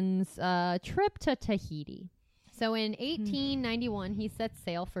Gauguin's trip to Tahiti. So in 1891, he sets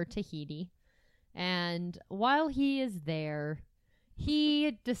sail for Tahiti. And while he is there,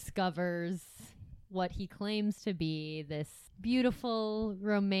 he discovers what he claims to be this beautiful,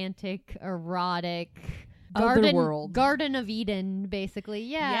 romantic, erotic Garden of Eden, basically.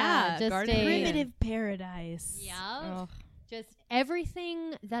 Yeah, just a primitive paradise. Yeah. Just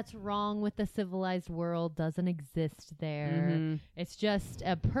everything that's wrong with the civilized world doesn't exist there. Mm-hmm. It's just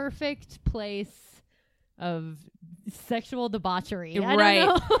a perfect place of sexual debauchery.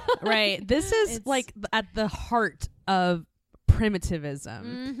 Right. This is like at the heart of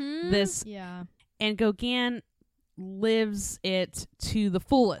primitivism. Mm-hmm. And Gauguin lives it to the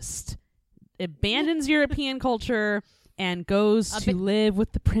fullest. Abandons European culture and goes to live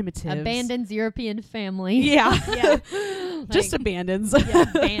with the primitives. Abandons European family. Yeah. Just abandons.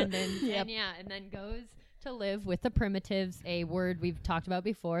 Abandons. Yep. And then goes to live with the primitives, a word we've talked about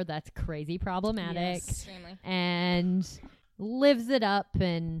before that's crazy problematic. Yes, extremely. And lives it up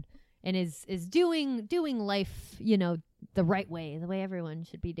and is doing life, the right way, the way everyone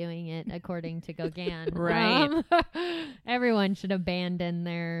should be doing it according to Gauguin. Right. Everyone should abandon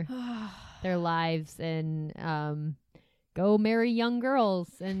their lives and go marry young girls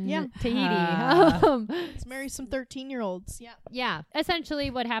in Tahiti. Let's marry some 13-year-olds. Yeah. Essentially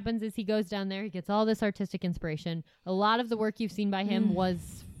what happens is he goes down there, he gets all this artistic inspiration. A lot of the work you've seen by him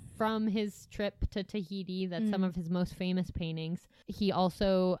was from his trip to Tahiti. That's some of his most famous paintings. He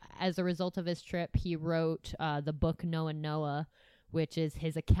also, as a result of his trip, he wrote the book Noah Noah, which is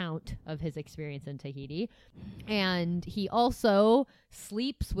his account of his experience in Tahiti. And he also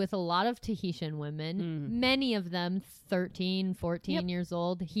sleeps with a lot of Tahitian women, many of them 13, 14 years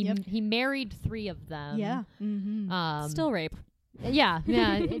old. He married 3 of them. Yeah. Mm-hmm. Still rape. Yeah.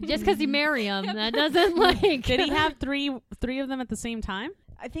 Just because you marry them, that doesn't like... Did he have three of them at the same time?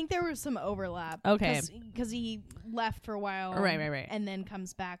 I think there was some overlap. Okay. Because he left for a while. Right. And then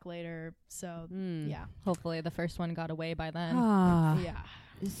comes back later. So, yeah. Hopefully the first one got away by then. Yeah.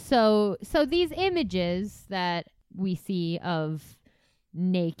 So these images that we see of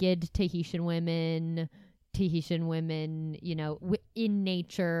naked Tahitian women, in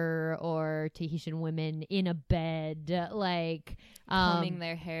nature, or Tahitian women in a bed, like combing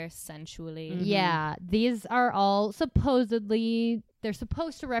their hair sensually. Yeah, these are all supposedly, they're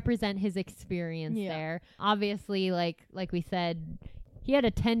supposed to represent his experience there. Obviously, like we said, he had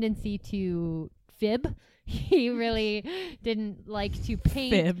a tendency to fib. He really didn't like to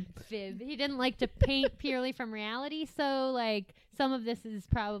paint. Fib. He didn't like to paint purely from reality. So, like, some of this is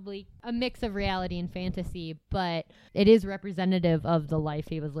probably a mix of reality and fantasy, but it is representative of the life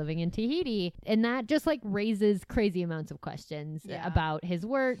he was living in Tahiti. And that just, like, raises crazy amounts of questions about his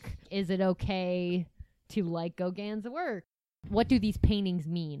work. Is it okay to like Gauguin's work? What do these paintings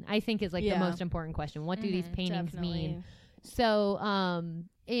mean? I think is, like, the most important question. What do these paintings mean? So,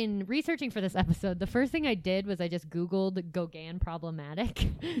 in researching for this episode, the first thing I did was I just Googled Gauguin problematic.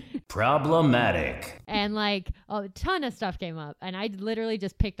 Problematic. And, like, a ton of stuff came up. And I literally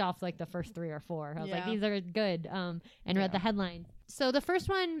just picked off, like, the first 3 or 4. I was like, these are good. And read the headline. So the first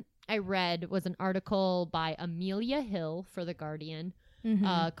one I read was an article by Amelia Hill for The Guardian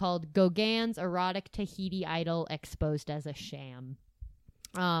called Gauguin's Erotic Tahiti Idol Exposed as a Sham.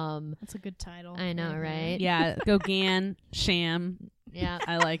 That's a good title. I know, right? Yeah, Gauguin, sham. Yeah,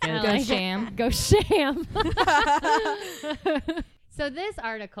 I like it. Go sham. So this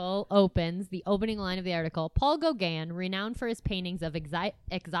article opens, the opening line of the article, Paul Gauguin, renowned for his paintings of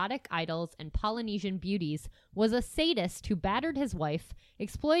exotic idols and Polynesian beauties, was a sadist who battered his wife,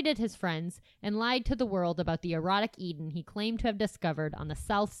 exploited his friends, and lied to the world about the erotic Eden he claimed to have discovered on the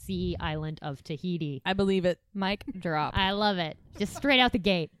South Sea island of Tahiti. I believe it. Mic drop. I love it. Just straight out the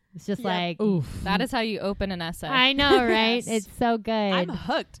gate. It's just like, oof. That is how you open an essay. I know, right? Yes. It's so good. I'm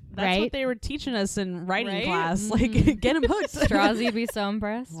hooked. That's Right? what they were teaching us in writing Right? class. Like, get him hooked. Strozzi would be so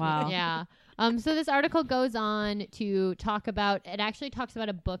impressed. Wow. Yeah. So this article goes on to talk about, it actually talks about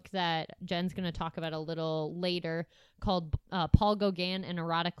a book that Jen's going to talk about a little later called Paul Gauguin, An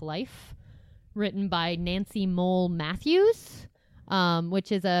Erotic Life, written by Nancy Mole Matthews,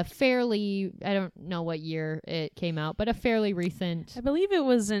 which is a fairly, I don't know what year it came out, but a fairly recent. I believe it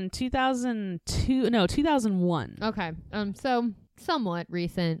was in 2001. Okay. So somewhat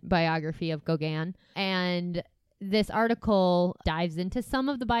recent biography of Gauguin. And this article dives into some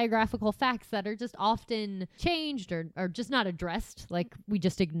of the biographical facts that are just often changed or just not addressed, like we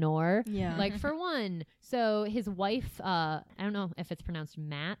just ignore. Yeah. Like for one, so his wife, I don't know if it's pronounced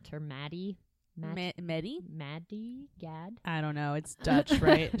Matt or Maddie. Maddie? Gad? I don't know. It's Dutch,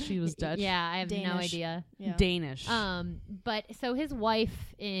 right? She was Dutch. Yeah, I have no Danish. idea. Yeah. Danish. But so his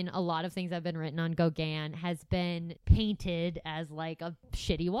wife, in a lot of things that have been written on Gauguin, has been painted as like a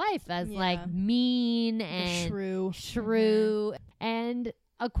shitty wife, as like mean and shrew. And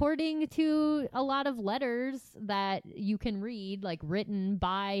according to a lot of letters that you can read, like written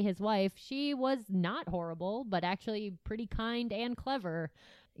by his wife, she was not horrible, but actually pretty kind and clever.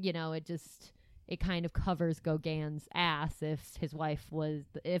 You know, it kind of covers Gauguin's ass if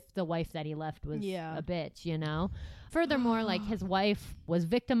the wife that he left was a bitch, you know? Furthermore, like his wife was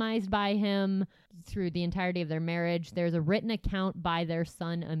victimized by him through the entirety of their marriage. There's a written account by their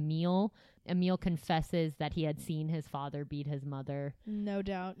son, Emile. Emile confesses that he had seen his father beat his mother. No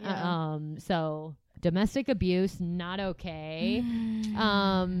doubt. Yeah. So domestic abuse, not okay.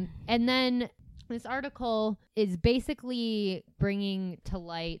 And then this article is basically bringing to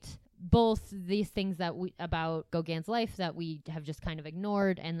light both these things about Gauguin's life that we have just kind of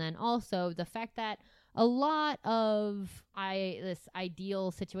ignored, and then also the fact that a lot of this ideal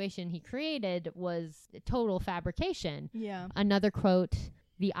situation he created was total fabrication. Yeah. Another quote,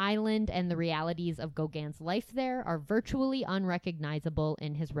 "The island and the realities of Gauguin's life there are virtually unrecognizable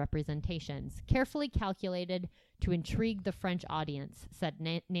in his representations, carefully calculated to intrigue the French audience," said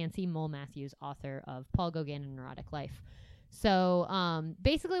Nancy Mole Matthews, author of Paul Gauguin, An Erotic Life. So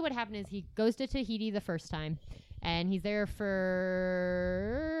basically what happened is he goes to Tahiti the first time, and he's there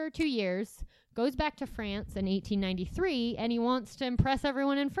for 2 years, goes back to France in 1893, and he wants to impress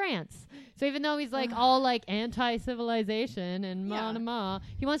everyone in France. So even though he's like all like anti-civilization and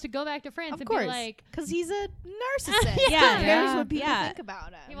he wants to go back to France be like, because he's a narcissist. He cares what people think about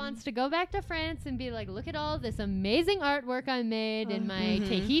him. He wants to go back to France and be like, look at all this amazing artwork I made in my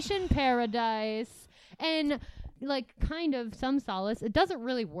Tahitian paradise. And like kind of some solace. It doesn't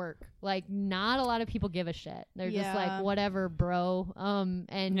really work. Like not a lot of people give a shit. They're just like, whatever, bro.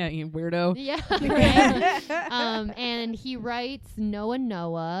 And yeah, you weirdo. Yeah. Right? And he writes Noah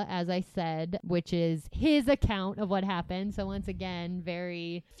Noah, as I said, which is his account of what happened. So once again,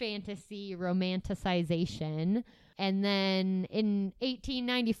 very fantasy romanticization. And then in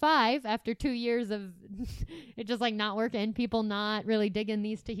 1895, after 2 years of it just like not working, people not really digging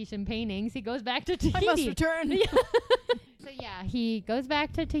these Tahitian paintings, he goes back to Tahiti. I must return. So yeah, he goes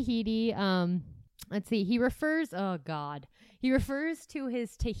back to Tahiti. Let's see. He refers to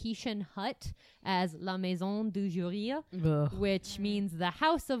his Tahitian hut as La Maison du Jour, which means the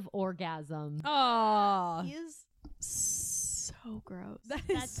house of orgasm. Oh, He is so gross.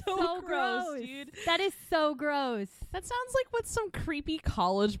 That's so gross, dude. That is so gross. That sounds like what some creepy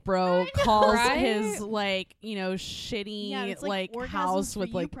college bro calls his like, shitty it's like orgasms house for with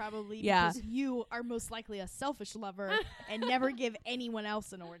you like probably yeah. because you are most likely a selfish lover and never give anyone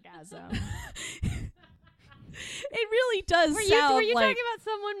else an orgasm. It really does Were sound you like talking about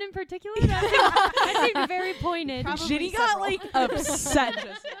someone in particular? That seemed very pointed. Shitty got like upset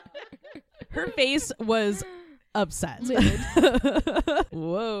just now. Her face was upset.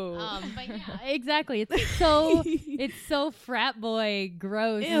 Whoa. But yeah, exactly. It's so frat boy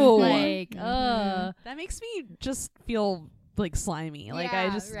gross. Ew. Like, That makes me just feel like slimy. Like I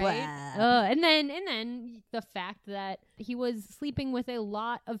just right? blah. And then the fact that he was sleeping with a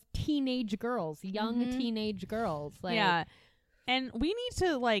lot of teenage girls, young teenage girls. Like, yeah. And we need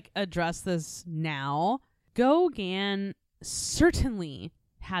to like address this now. Gauguin certainly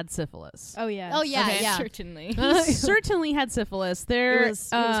had syphilis. Oh yeah. Oh yeah, Okay, yeah. certainly. He certainly had syphilis. It was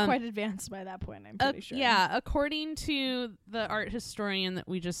quite advanced by that point, I'm pretty sure. Yeah, according to the art historian that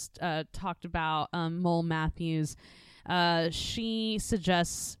we just talked about, Mole Matthews, she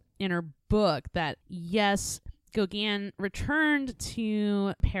suggests in her book that yes, Gauguin returned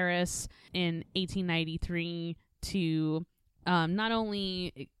to Paris in 1893 to not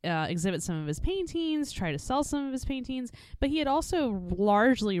only exhibit some of his paintings, try to sell some of his paintings, but he had also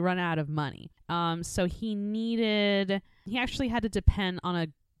largely run out of money. So he actually had to depend on a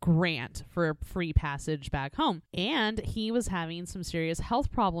grant for free passage back home. And he was having some serious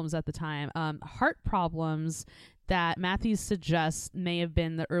health problems at the time, heart problems that Matthews suggests may have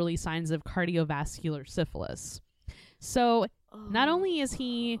been the early signs of cardiovascular syphilis. So not only is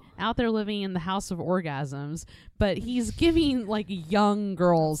he out there living in the house of orgasms, but he's giving like young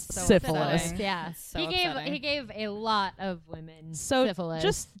girls syphilis. upsetting. Yeah. So He gave a lot of women So syphilis.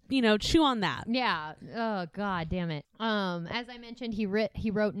 just, chew on that. Yeah. Oh God damn it. As I mentioned, he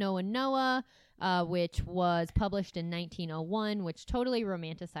wrote Noah Noah, which was published in 1901, which totally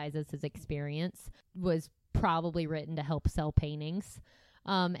romanticizes his experience. Was probably written to help sell paintings.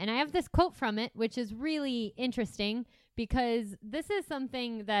 And I have this quote from it, which is really interesting because this is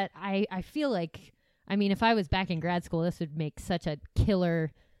something that I feel like, I mean, if I was back in grad school, this would make such a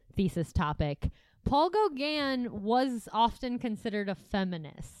killer thesis topic. Paul Gauguin was often considered a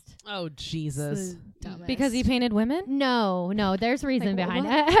feminist. Oh, Jesus. Because he painted women? No, there's reason behind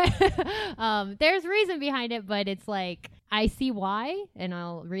it. There's reason behind it, but it's like, I see why, and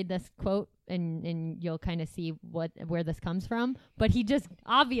I'll read this quote and you'll kind of see where this comes from. But he just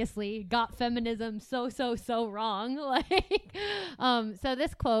obviously got feminism so wrong. So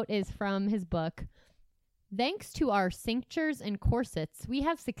this quote is from his book. Thanks to our cinctures and corsets, we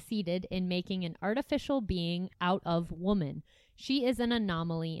have succeeded in making an artificial being out of woman. She is an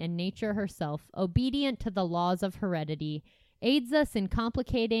anomaly, and nature herself, obedient to the laws of heredity, aids us in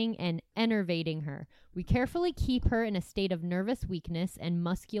complicating and enervating her. We carefully keep her in a state of nervous weakness and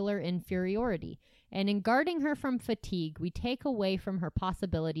muscular inferiority, and in guarding her from fatigue, we take away from her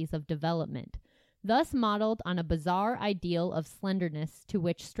possibilities of development. Thus modeled on a bizarre ideal of slenderness to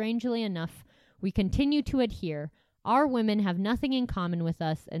which, strangely enough, we continue to adhere, our women have nothing in common with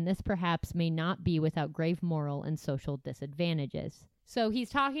us, and this perhaps may not be without grave moral and social disadvantages. So he's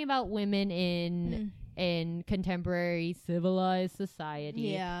talking about women in contemporary civilized society.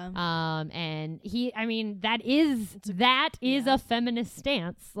 Yeah. And that is a feminist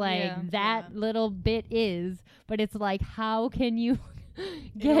stance. Little bit is, but it's like, how can you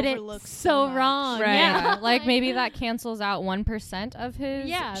get it so wrong? Right. Yeah. Like maybe that cancels out 1% of his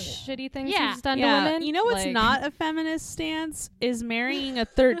shitty things he's done to women. You know what's not a feminist stance is marrying a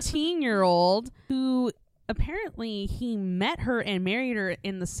 13-year-old who apparently he met her and married her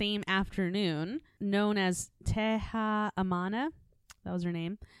in the same afternoon, known as Teha Amana. That was her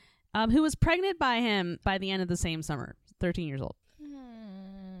name. Who was pregnant by him by the end of the same summer, 13 years old.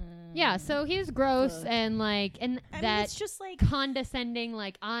 Yeah, so he's gross and it's just like condescending,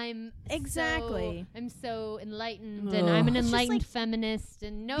 like I'm so enlightened and I'm an enlightened feminist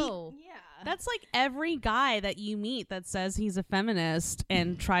and That's like every guy that you meet that says he's a feminist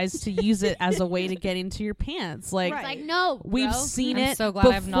and tries to use it as a way to get into your pants. Like, It's like, no, we've bro. seen I'm it so glad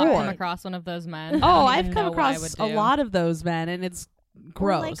before. I've not come across one of those men. Oh, I've come across a lot of those men, and it's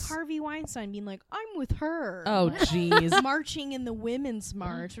gross. Or like Harvey Weinstein being like, I'm with her. Oh, jeez. Marching in the women's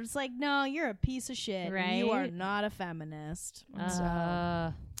march. It's like, no, you're a piece of shit. Right? You are not a feminist.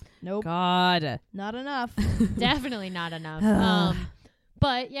 Nope. God. Not enough. Definitely not enough.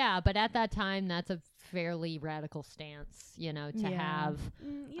 But at that time, that's a fairly radical stance, to have.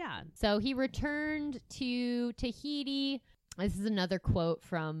 Yeah. So he returned to Tahiti. This is another quote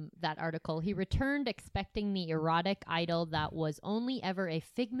from that article. He returned expecting the erotic idol that was only ever a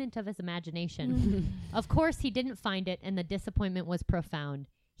figment of his imagination. Of course, he didn't find it, and the disappointment was profound.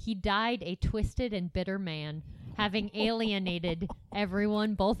 He died a twisted and bitter man, having alienated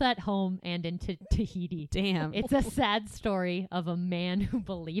everyone both at home and in Tahiti. Damn. It's a sad story of a man who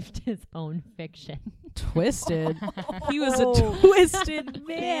believed his own fiction. Twisted. He was a twisted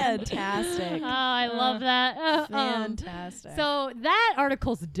man. Fantastic. Oh, I love that. Fantastic. So that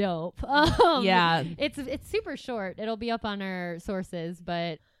article's dope. Yeah. It's super short. It'll be up on our sources,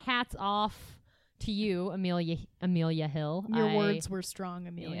 but hats off to you, Amelia Hill. Your words were strong,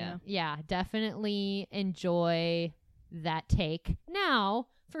 Amelia. Yeah, definitely enjoy that take. Now,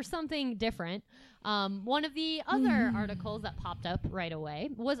 for something different, one of the other articles that popped up right away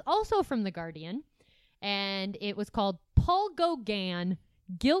was also from The Guardian, and it was called Paul Gauguin,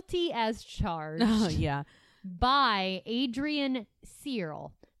 Guilty as Charged. Oh, yeah. by Adrian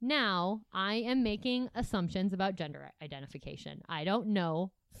Searle. Now, I am making assumptions about gender identification. I don't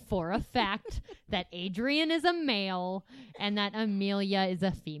know for a fact that Adrian is a male and that Amelia is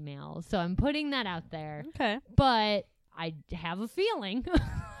a female. So I'm putting that out there. Okay. But I have a feeling.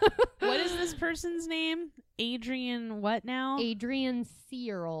 What is this person's name? Adrian what now? Adrian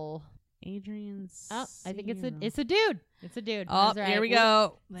Searle. Adrian Oh, I think it's a dude. It's a dude. Oh, That's right. here we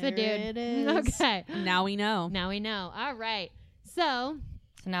go. It's a dude. It is. Okay. Now we know. Now we know. All right. So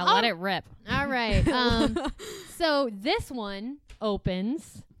Now let it rip. all right. So this one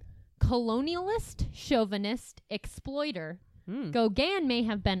opens colonialist, chauvinist, exploiter. Gauguin may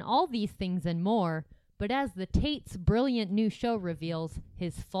have been all these things and more, but as the Tate's brilliant new show reveals,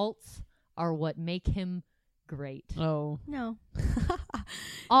 his faults are what make him great. Oh. No.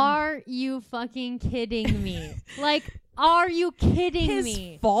 Are you fucking kidding me? Like, are you kidding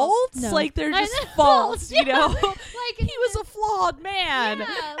me? Faults? No. Like they're I just know. faults, you know? Like he was a flawed man.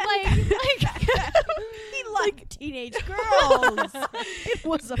 yeah, like He liked teenage girls. It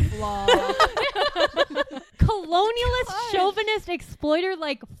was a flaw. colonialist, chauvinist, exploiter,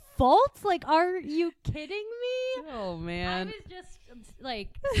 like faults? Like, are you kidding me? Oh I man. was just like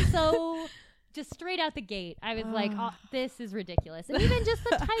so. Just straight out the gate, I was like, oh, this is ridiculous. And even just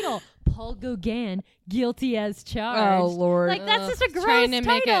the title, Paul Gauguin, guilty as charged. Oh Lord. Like, that's just a gross Trying to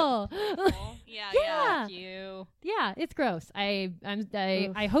make it- title. Yeah. You. Yeah, it's gross. I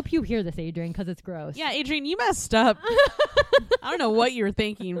hope you hear this, Adrian, because it's gross. Yeah, Adrian, you messed up. I don't know what you were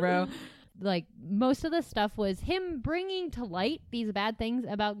thinking, bro. Like, most of the stuff was him bringing to light these bad things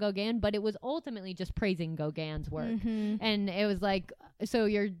about Gauguin, but it was ultimately just praising Gauguin's work. And it was like, so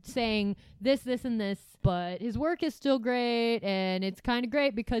you're saying this, and this, but his work is still great, and it's kind of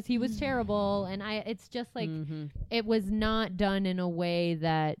great because he was terrible. And it's just like, it was not done in a way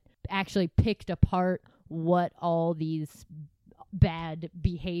that actually picked apart what all these bad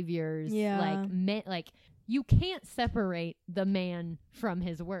behaviors meant. Like, you can't separate the man from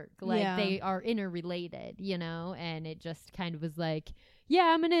his work. Like, they are interrelated, you know? And it just kind of was like,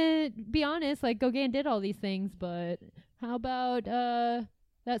 yeah, I'm going to be honest, like, Gauguin did all these things, but how about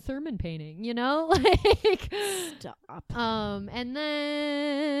that sermon painting, you know? Like, Stop. And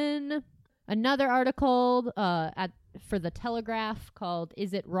then another article for The Telegraph called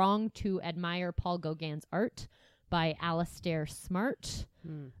 "Is It Wrong to Admire Paul Gauguin's Art?" by Alistair Smart.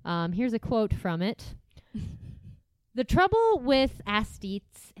 Here's a quote from it. The trouble with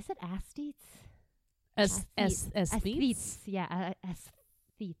aesthetes, is it aesthetes? Aesthetes? Yeah,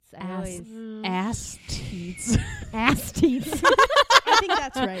 aesthetes. I always Aesthetes. aesthetes. I think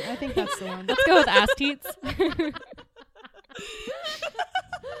that's right. I think that's the one. Let's go with ass teats.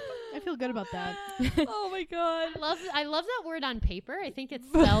 I feel good about that. Oh my god. I love that word on paper. I think it's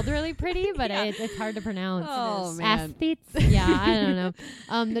spelled really pretty, but it's hard to pronounce. Oh, man. Aesthetes? Yeah, I don't know.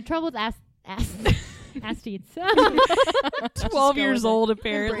 The trouble with aesthetes. 12 years old,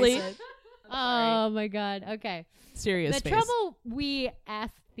 apparently. Embrace it. Oh my god. Okay. Serious The face. trouble we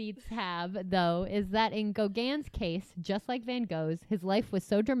aesthetes have, though, is that in Gauguin's case, just like Van Gogh's, his life was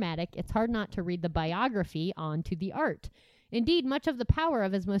so dramatic, it's hard not to read the biography onto the art. Indeed, much of the power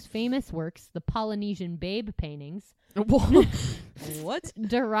of his most famous works, the Polynesian Babe paintings, What?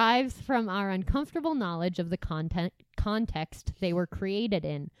 derives from our uncomfortable knowledge of the context they were created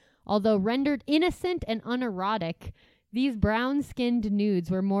in. Although rendered innocent and unerotic, these brown-skinned nudes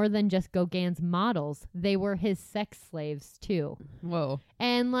were more than just Gauguin's models. They were his sex slaves, too. Whoa.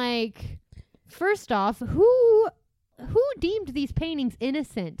 And, like, first off, who deemed these paintings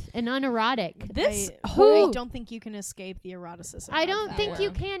innocent and unerotic? I don't think you can escape the eroticism. I of don't that think you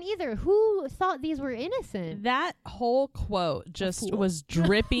work. can either. Who thought these were innocent? That whole quote just was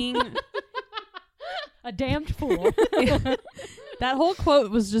dripping. A damned fool. That whole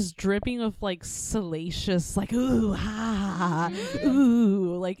quote was just dripping with like salacious, like ooh, ha,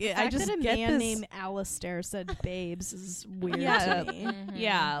 ooh, like The I fact just that a get man this. named Alistair said babes is weird Yeah. to me.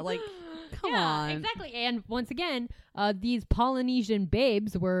 Yeah, like come yeah, on. exactly. And once again, these Polynesian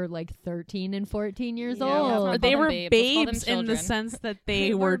babes were like 13 and 14 years Yeah. old. Yeah, They call them were babes. Let's call them babes in the children. sense that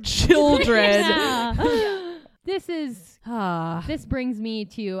they were children. Yeah. Ah. This brings me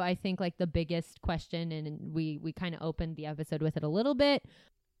to, I think, like the biggest question, and we kind of opened the episode with it a little bit.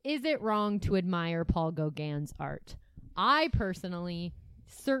 Is it wrong to admire Paul Gauguin's art? I personally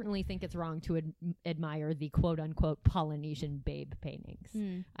certainly think it's wrong to admire the quote-unquote Polynesian babe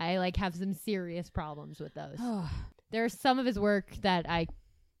paintings. I like have some serious problems with those. There's some of his work that I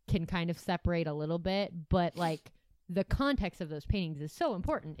can kind of separate a little bit, but like the context of those paintings is so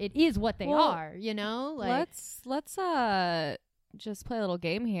important. It is what they are, you know? Like, Let's just play a little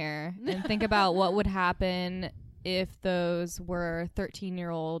game here and think about what would happen if those were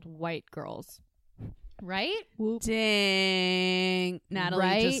 13-year-old white girls. Right? Dang.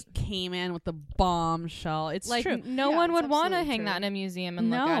 Natalie just came in with the bombshell. It's like, true. No one would want to hang that in a museum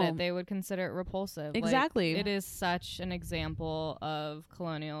and look at it. They would consider it repulsive. Exactly. Like, it is such an example of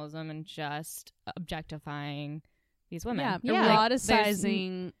colonialism and just objectifying these women.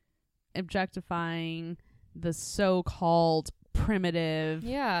 Eroticizing, objectifying the so-called primitive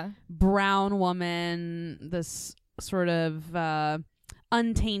brown woman, this sort of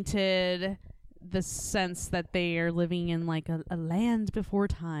untainted, the sense that they are living in like a land before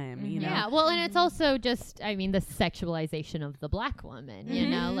time, you know? Yeah, well, and it's also just, I mean, the sexualization of the black woman, you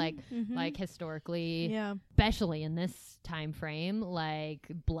know, like historically, especially in this time frame, like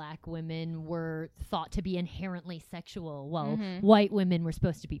black women were thought to be inherently sexual. Well, white women were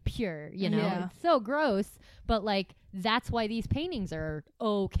supposed to be pure, you know? It's so gross, but like that's why these paintings are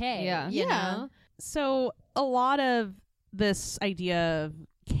okay, you know? So a lot of this idea of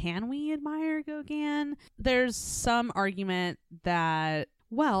can we admire Gauguin? There's some argument that,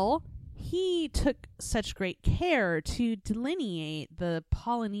 well, he took such great care to delineate the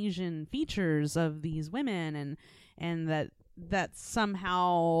Polynesian features of these women, and that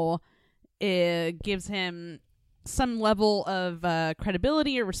somehow it gives him some level of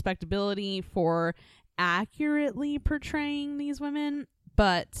credibility or respectability for accurately portraying these women.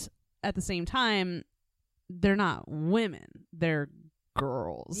 But at the same time, they're not women. They're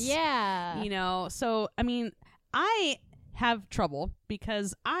girls. Yeah. You know, so, I mean, I have trouble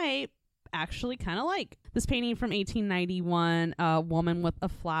because I actually kind of like this painting from 1891, A Woman with a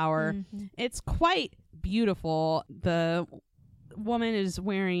Flower. It's quite beautiful. The woman is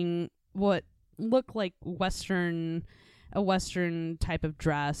wearing what look like a Western type of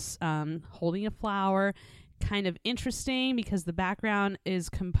dress, holding a flower. Kind of interesting because the background is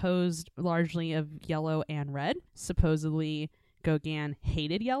composed largely of yellow and red. Supposedly Gauguin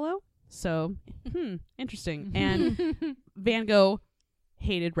hated yellow, so interesting. And Van Gogh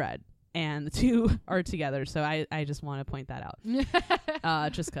hated red, and the two are together, so I just want to point that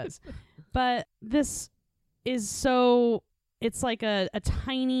out just because. But this is so, it's like a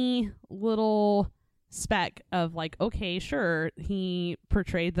tiny little speck of like, okay, sure, he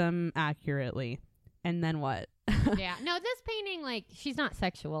portrayed them accurately, and then what? Yeah, no, this painting, like, she's not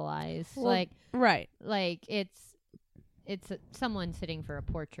sexualized. Well, like, right, like it's someone sitting for a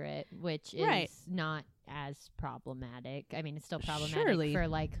portrait, which is not as problematic. I mean, it's still problematic for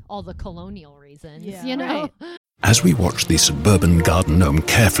like all the colonial reasons, you know? As we watch the suburban garden gnome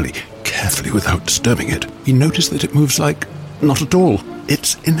carefully without disturbing it, we notice that it moves like not at all.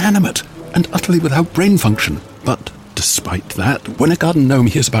 It's inanimate and utterly without brain function. But despite that, when a garden gnome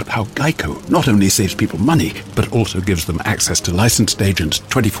hears about how Geico not only saves people money, but also gives them access to licensed agents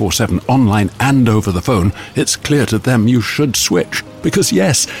 24/7 online and over the phone, it's clear to them you should switch. Because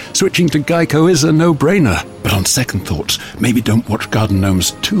yes, switching to Geico is a no-brainer. But on second thoughts, maybe don't watch garden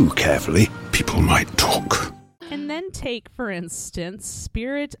gnomes too carefully. People might talk. And then take, for instance,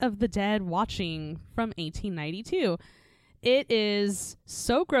 Spirit of the Dead Watching from 1892. It is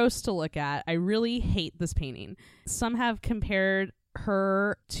so gross to look at. I really hate this painting. Some have compared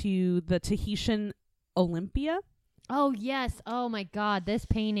her to the Tahitian Olympia. Oh, yes. Oh, my God. This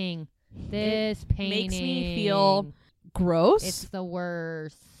painting. Makes me feel gross. It's the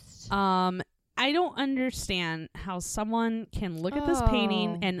worst. I don't understand how someone can look at this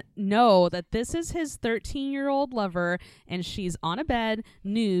painting and know that this is his 13-year-old lover and she's on a bed,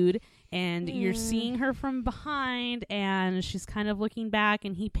 nude, and you're seeing her from behind and she's kind of looking back,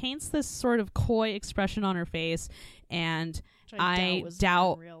 and he paints this sort of coy expression on her face, and I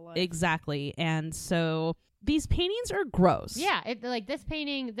doubt exactly. And so these paintings are gross. Yeah, like this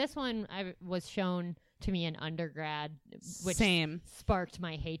painting, this one was shown to me in undergrad, which sparked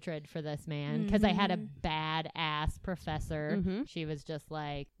my hatred for this man, because I had a bad-ass professor. She was just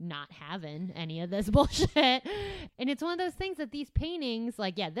like not having any of this bullshit. And it's one of those things that these paintings,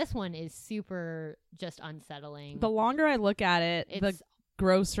 like, yeah, this one is super just unsettling. The longer I look at it, the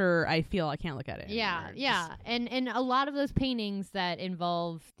grosser I feel. I can't look at it anymore. Yeah. And a lot of those paintings that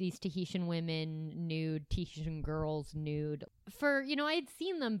involve these Tahitian women nude, Tahitian girls nude, I had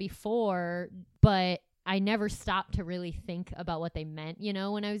seen them before, but I never stopped to really think about what they meant,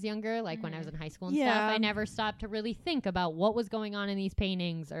 when I was younger, like when I was in high school and stuff. I never stopped to really think about what was going on in these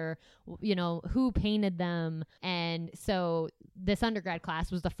paintings, or, who painted them. And so this undergrad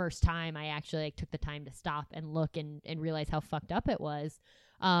class was the first time I actually took the time to stop and look and realize how fucked up it was.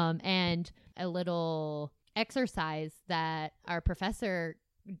 And a little exercise that our professor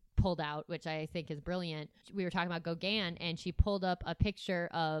pulled out, which I think is brilliant. We were talking about Gauguin, and she pulled up a picture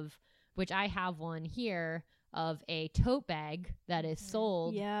of, which I have one here, of a tote bag that is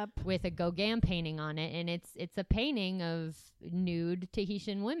sold with a Gauguin painting on it, and it's a painting of nude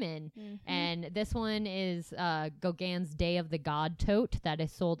Tahitian women. And this one is Gauguin's Day of the God tote that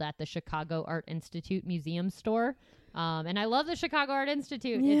is sold at the Chicago Art Institute museum store. And I love the Chicago Art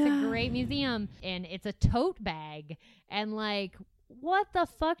Institute. It's a great museum, and it's a tote bag. And like, what the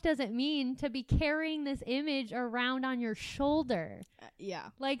fuck does it mean to be carrying this image around on your shoulder?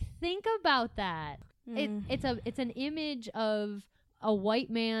 Like, think about that. It's an image of a white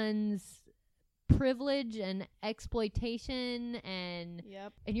man's privilege and exploitation, and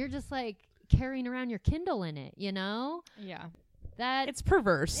you're just like carrying around your Kindle in it, you know? Yeah. That it's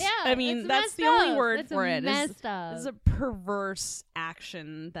perverse. Yeah, I mean, that's the only word for it. Messed up. It's a perverse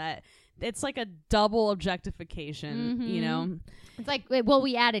action that it's like a double objectification, you know? It's like, well,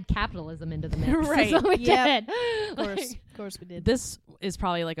 we added capitalism into the mix. Right. So we did. Of course we did. This is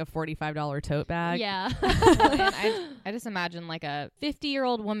probably like a $45 tote bag. Yeah. I just imagine like a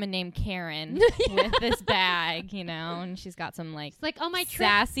 50-year-old woman named Karen with this bag, you know, and she's got some like, it's like, oh, my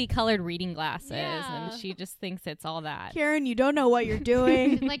sassy colored reading glasses, and she just thinks it's all that. Karen, you don't know what you're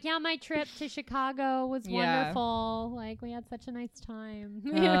doing. Like, yeah, my trip to Chicago was wonderful. Like, we had such a nice time.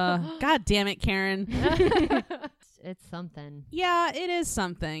 God damn it, Karen. It's something. Yeah, it is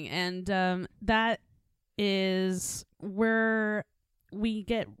something. And that is where we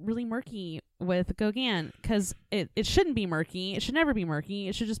get really murky with Gauguin, because it shouldn't be murky. It should never be murky.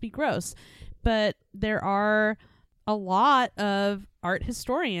 It should just be gross. But there are a lot of art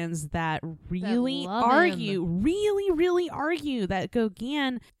historians that really argue that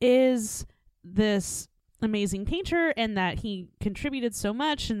Gauguin is this amazing painter, and that he contributed so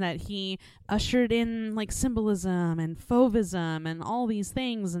much, and that he ushered in like symbolism and fauvism and all these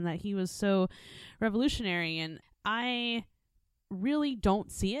things, and that he was so revolutionary. And I really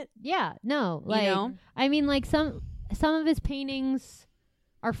don't see it. Yeah, no, like, you know? I mean, like some of his paintings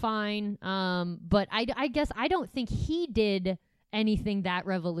are fine, but I guess I don't think he did anything that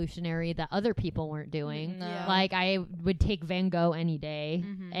revolutionary that other people weren't doing. No. Like, I would take Van Gogh any day.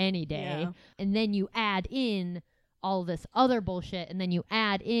 And then you add in all this other bullshit, and then you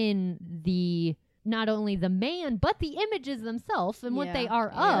add in the not only the man but the images themselves and what they are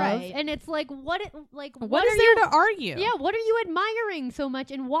of. Right. And it's like, what is there to argue? Yeah, what are you admiring so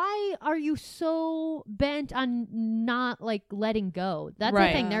much, and why are you so bent on not like letting go? That's the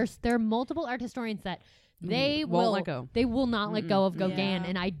thing. There are multiple art historians that they will let go. They will not let go of Gauguin,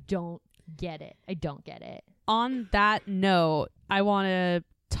 and I don't get it. On that note, I want to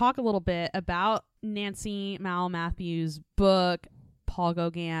talk a little bit about Nancy Mal Matthews' book, Paul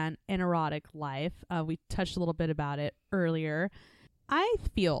Gauguin, An Erotic Life. We touched a little bit about it earlier. I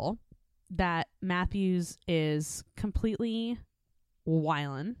feel that Matthews is completely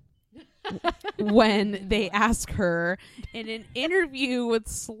wildin' when they ask her in an interview with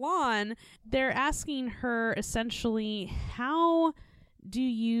Salon. They're asking her essentially, how do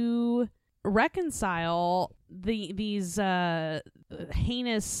you reconcile these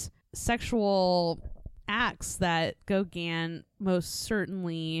heinous sexual acts that Gauguin most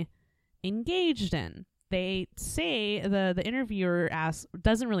certainly engaged in? They say, the interviewer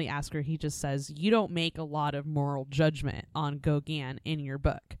doesn't really ask her, he just says, you don't make a lot of moral judgment on Gauguin in your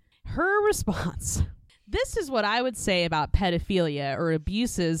book. Her response: this is what I would say about pedophilia or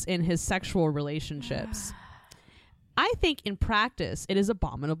abuses in his sexual relationships. I think in practice it is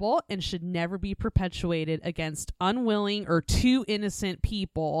abominable and should never be perpetuated against unwilling or too innocent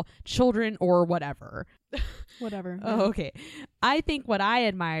people, children, or whatever. Whatever. Oh, okay. I think what I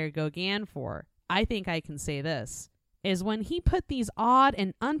admire Gauguin for, I think I can say this, is when he put these odd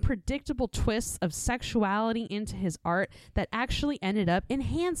and unpredictable twists of sexuality into his art that actually ended up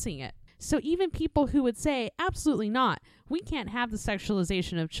enhancing it. So even people who would say, absolutely not, we can't have the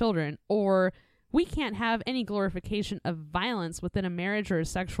sexualization of children, or we can't have any glorification of violence within a marriage or a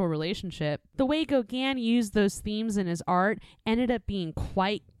sexual relationship, the way Gauguin used those themes in his art ended up being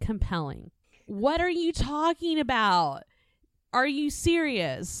quite compelling. What are you talking about? Are you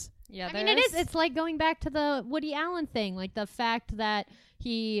serious? Yeah, I mean, it is. It's like going back to the Woody Allen thing, like the fact that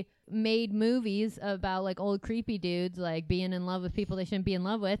he made movies about like old creepy dudes like being in love with people they shouldn't be in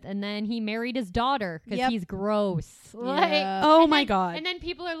love with, and then he married his daughter because he's gross. Like, oh my God. And then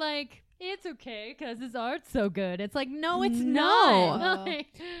people are like, it's okay because his art's so good. It's like, no, it's not.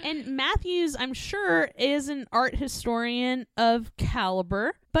 And Matthews, I'm sure, is an art historian of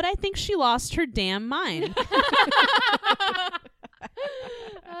caliber, but I think she lost her damn mind.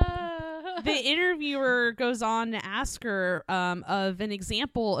 The interviewer goes on to ask her of an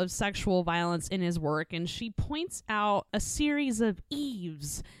example of sexual violence in his work, and she points out a series of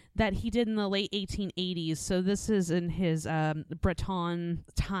Eves that he did in the late 1880s. So this is in his Breton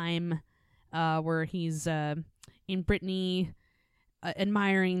time, where he's in Brittany,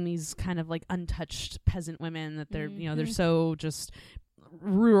 admiring these kind of like untouched peasant women that they're they're so just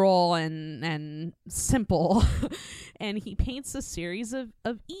rural and simple. And he paints a series of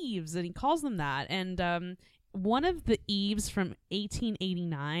Eves, and he calls them that. And one of the Eves from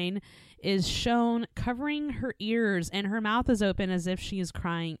 1889 is shown covering her ears, and her mouth is open as if she is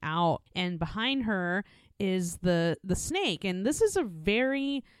crying out, and behind her is the snake. And this is a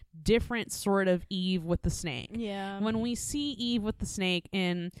very different sort of Eve with the snake. Yeah. When we see Eve with the snake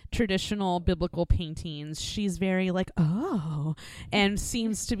in traditional biblical paintings, she's very like, oh, and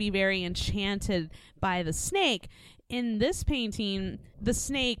seems to be very enchanted by the snake. In this painting, the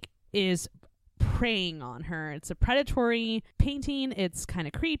snake is preying on her. It's a predatory painting. It's kind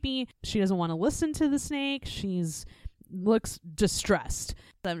of creepy. She doesn't want to listen to the snake. Looks distressed.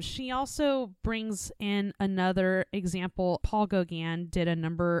 She also brings in another example. Paul Gauguin did a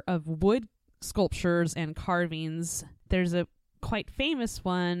number of wood sculptures and carvings. There's a quite famous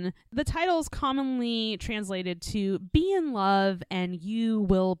one. The title is commonly translated to "Be in love and you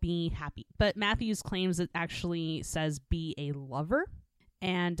will be happy," but Matthews claims it actually says "Be a lover."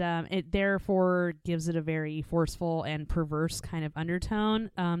 And it therefore gives it a very forceful and perverse kind of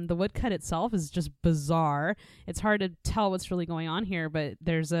undertone. The woodcut itself is just bizarre. It's hard to tell what's really going on here, but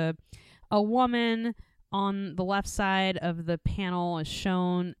there's a woman on the left side of the panel is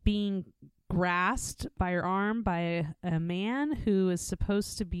shown being grasped by her arm by a man who is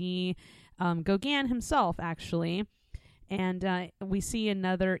supposed to be Gauguin himself, actually. And we see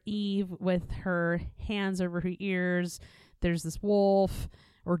another Eve with her hands over her ears. There's this wolf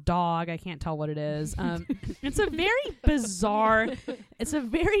or dog. I can't tell what it is. It's a very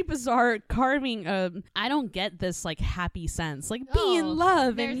bizarre carving. I don't get this like happy sense. Like, be in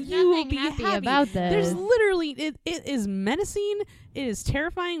love and you will be happy about this. There's literally, it is menacing. It is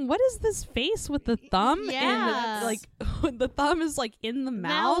terrifying. What is this face with the thumb? Yeah. And the thumb is like in the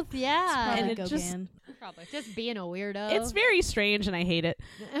mouth. Yeah. And it Gauguin. just being a weirdo. It's very strange and I hate it.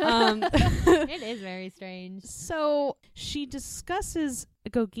 It is very strange. So she discusses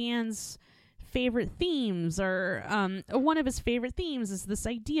Gauguin's favorite themes, or one of his favorite themes is this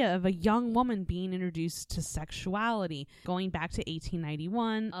idea of a young woman being introduced to sexuality, going back to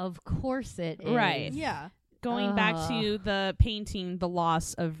 1891. Of course it is. Right. Yeah. Going back to the painting The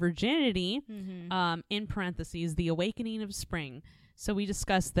Loss of Virginity, in parentheses, The Awakening of Spring. So we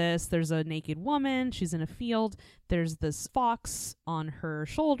discussed this. There's a naked woman. She's in a field. There's this fox on her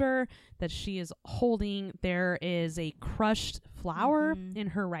shoulder that she is holding. There is a crushed flower in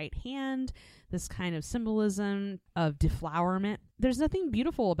her right hand. This kind of symbolism of deflowerment. There's nothing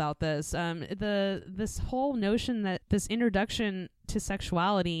beautiful about this. This whole notion that this introduction to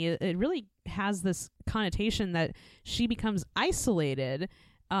sexuality, it really has this connotation that she becomes isolated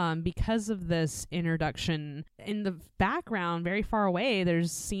because of this introduction. In the background, very far away, there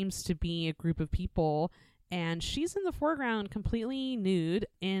seems to be a group of people, and she's in the foreground completely nude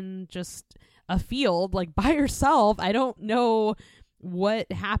in just a field, like by herself. I don't know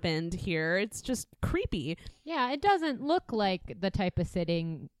what happened here. It's just creepy. Yeah, it doesn't look like the type of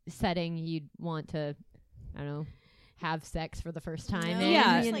setting you'd want to, I don't know, have sex for the first time. No,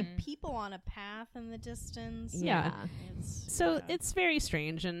 Yeah. there's like people on a path in the distance. Yeah. It's very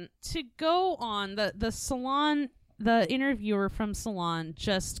strange. And to go on, the salon, the interviewer from Salon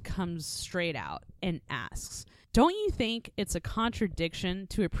just comes straight out and asks, don't you think it's a contradiction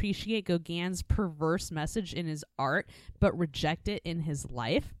to appreciate Gauguin's perverse message in his art, but reject it in his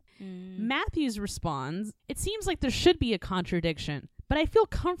life? Matthews responds, it seems like there should be a contradiction, but I feel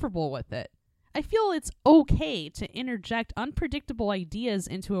comfortable with it. I feel it's okay to interject unpredictable ideas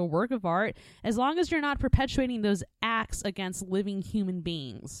into a work of art as long as you're not perpetuating those acts against living human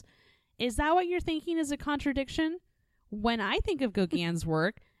beings. Is that what you're thinking is a contradiction? When I think of Gauguin's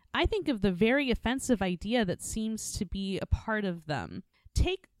work, I think of the very offensive idea that seems to be a part of them.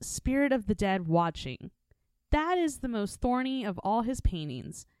 Take Spirit of the Dead Watching. That is the most thorny of all his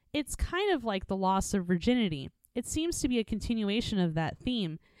paintings. It's kind of like The Loss of Virginity. It seems to be a continuation of that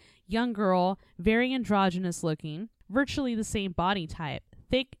theme. Young girl, very androgynous looking, virtually the same body type,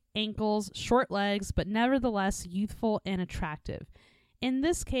 thick ankles, short legs, but nevertheless youthful and attractive. In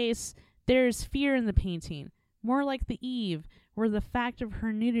this case, there is fear in the painting, more like the Eve, where the fact of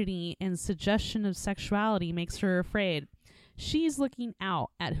her nudity and suggestion of sexuality makes her afraid. She's looking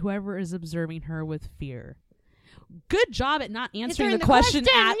out at whoever is observing her with fear. good job at not answering Answering the question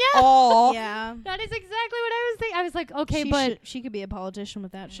at yeah. all. Yeah. That is exactly what I was thinking. I was like, okay, but she could be a politician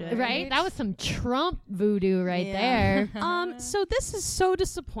with that shit. right? That was some Trump voodoo right there. So this is so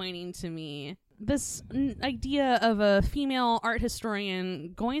disappointing to me. This idea of a female art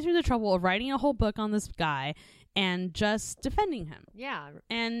historian going through the trouble of writing a whole book on this guy and just defending him. Yeah.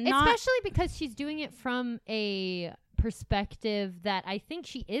 And especially because she's doing it from a perspective that I think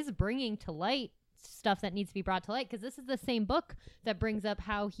she is bringing to light stuff that needs to be brought to light, because this is the same book that brings up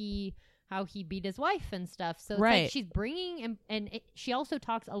how he beat his wife and stuff. So it's like she's bringing she also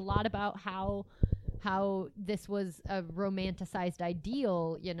talks a lot about how this was a romanticized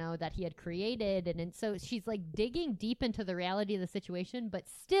ideal, you know, that he had created. And so she's like digging deep into the reality of the situation, but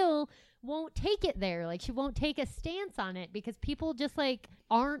still won't take it there. Like she won't take a stance on it because people just like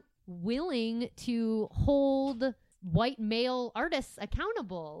aren't willing to hold white male artists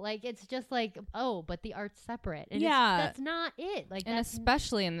accountable. Like it's just like, oh, but the art's separate. And that's not it. Like, and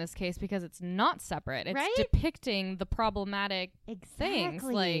especially in this case because it's not separate. It's right? depicting the problematic things.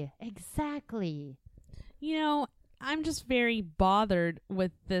 Like exactly. You know, I'm just very bothered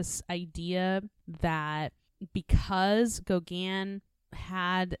with this idea that because Gauguin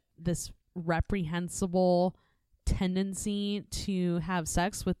had this reprehensible tendency to have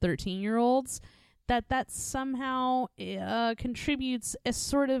sex with 13-year-olds, that somehow contributes a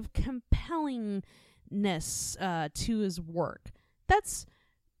sort of compellingness to his work. That's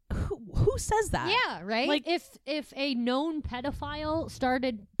who says that? Yeah, right. Like if a known pedophile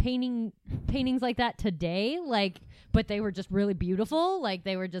started painting paintings like that today, like, but they were just really beautiful, like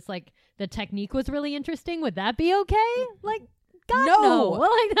they were just like the technique was really interesting, would that be okay? Like, God, no.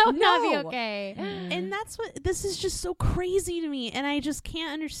 Well, like that would not be okay. And that's what this is just so crazy to me, and I just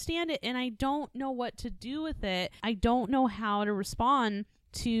can't understand it, and I don't know what to do with it. I don't know how to respond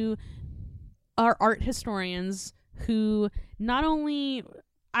to our art historians who not only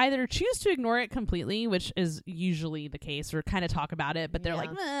either choose to ignore it completely, which is usually the case, or kind of talk about it, but they're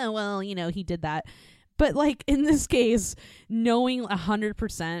like, well, you know, he did that. But like in this case, knowing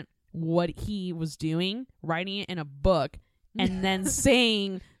 100% what he was doing, writing it in a book, and then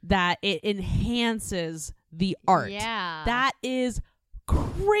saying that it enhances the art. Yeah. That is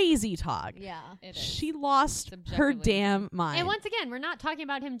crazy talk. Yeah. it is. She lost her damn mind. And once again, we're not talking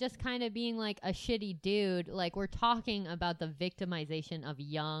about him just kind of being like a shitty dude. Like, we're talking about the victimization of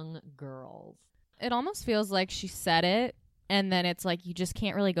young girls. It almost feels like she said it, and then it's like you just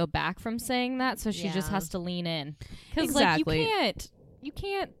can't really go back from saying that, so she just has to lean in. Because like you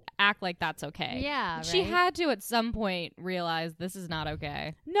can't act like that's okay. Yeah, right? She had to at some point realize this is not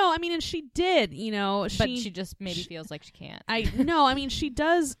okay. No, I mean, and she did, you know. But she just maybe feels like she can't. No, I mean, she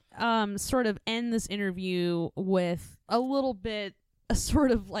does sort of end this interview with a little bit a sort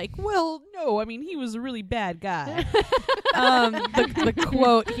of like, well, no, I mean, he was a really bad guy. The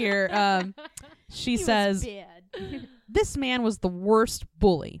quote here, she says, "This man was the worst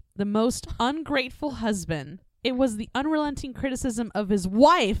bully, the most ungrateful husband. It was the unrelenting criticism of his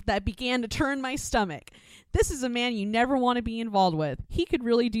wife that began to turn my stomach. This is a man you never want to be involved with. He could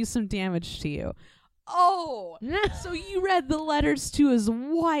really do some damage to you." Oh, so you read the letters to his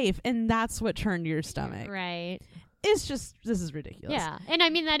wife, and that's what turned your stomach. Right. It's just, this is ridiculous. Yeah. And I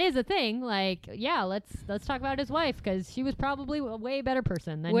mean, that is a thing. Like, yeah, let's talk about his wife, because she was probably a way better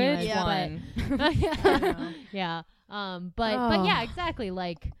person than Which he was. one? Yeah. But yeah, exactly.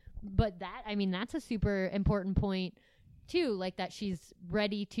 Like, but that, I mean, that's a super important point too. Like that she's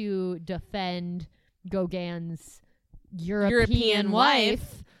ready to defend Gauguin's European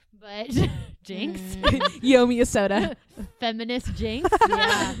wife. But Jinx, You owe me a soda. feminist Jinx,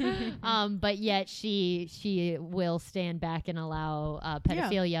 yeah. But yet she will stand back and allow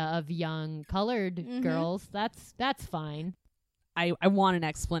pedophilia of young colored girls. That's fine. I want an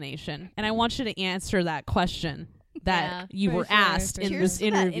explanation, and I want you to answer that question that you were asked in Cheers this to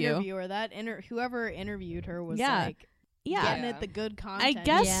interview. that interviewer, whoever interviewed her was Yeah. like Yeah. getting at the good content. I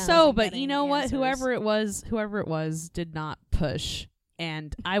guess Yeah. so, Wasn't but getting you know what? answers. Whoever it was did not push,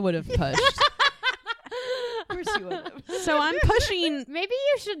 and I would have pushed. Of course you would have. So I'm pushing. Maybe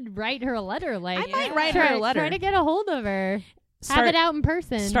you should write her a letter. Like, I might write her a letter. Try to get a hold of her. Have Start- it out in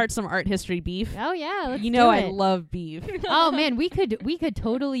person. Start some art history beef. Oh yeah, let's You know do I it. love beef. Oh man, we could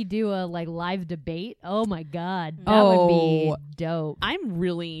totally do a like live debate. Oh my god, that would be dope. I'm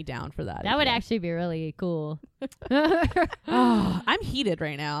really down for that. That would idea. actually be really cool. Oh, I'm heated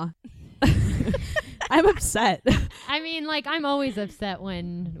right now. I'm upset. I mean, like, I'm always upset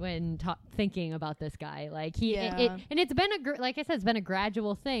when thinking about this guy. Like, and it's been like I said, it's been a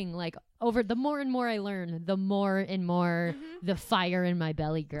gradual thing. Like, over the more and more I learn, the more and more the fire in my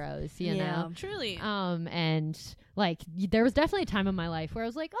belly grows. You know, truly. And like, there was definitely a time in my life where I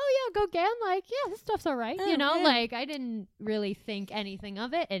was like, oh yeah, Gauguin, like, yeah, this stuff's all right. You know, like, I didn't really think anything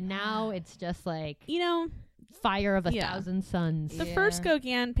of it, and now it's just like, you know, fire of 1,000 suns. The first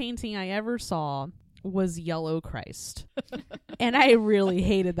Gauguin painting I ever saw was Yellow Christ. And I really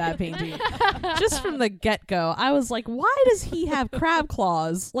hated that painting. Just from the get-go, I was like, why does he have crab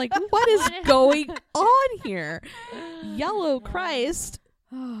claws? Like, what is going on here? Yellow Christ.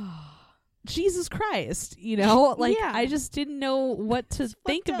 Jesus Christ, you know? Like, I just didn't know what to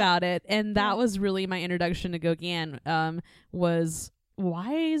think about it. And that was really my introduction to Gauguin, was...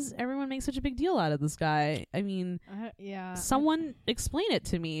 why is everyone make such a big deal out of this guy? I mean, someone explain it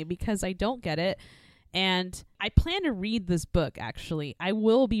to me, because I don't get it. And I plan to read this book, actually. I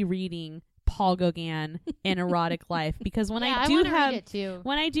will be reading Paul Gauguin, An Erotic Life, because when I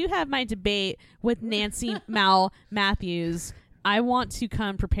do have my debate with Nancy Mal Matthews, I want to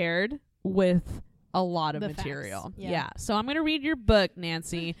come prepared with a lot of material. Yeah. So I'm going to read your book,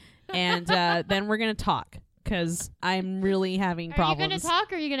 Nancy, and then we're going to talk. Because I'm really having problems. Are you going to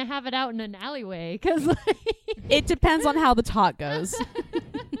talk, or are you going to have it out in an alleyway? Because it depends on how the talk goes.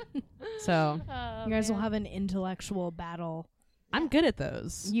 So you guys will have an intellectual battle. I'm good at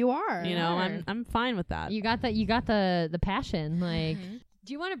those. You are. You know, I'm fine with that. You got the passion. Like,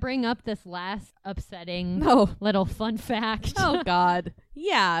 do you want to bring up this last upsetting little fun fact? Oh God,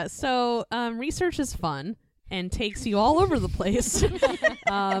 yeah. So research is fun and takes you all over the place.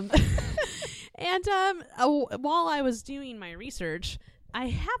 And while I was doing my research, I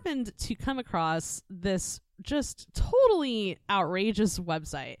happened to come across this just totally outrageous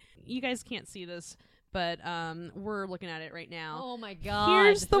website. You guys can't see this, but we're looking at it right now. Oh my God.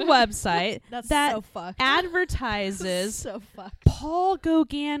 Here's the website that so fucked. advertises so fucked. Paul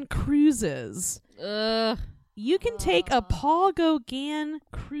Gauguin cruises. You can take a Paul Gauguin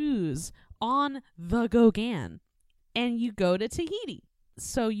cruise on the Gauguin, and you go to Tahiti.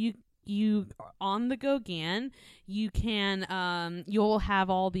 So you on the Gauguin, you can you'll have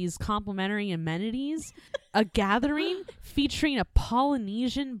all these complimentary amenities, a gathering featuring a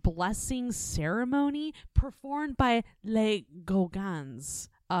Polynesian blessing ceremony performed by Les Gauguins,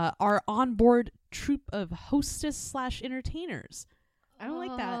 our onboard troupe of hostess/entertainers. I don't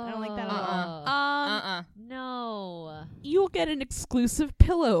like that. I don't like that at all. No. You'll get an exclusive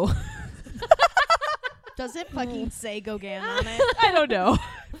pillow. Does it fucking say Gauguin on it? I don't know.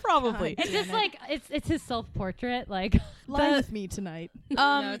 Probably. It's just like it's his self-portrait. Like, lie with me tonight.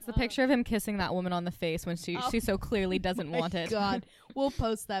 No, it's the picture of him kissing that woman on the face when she so clearly doesn't want it. God, we'll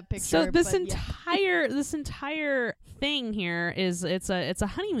post that picture. So this entire thing here is it's a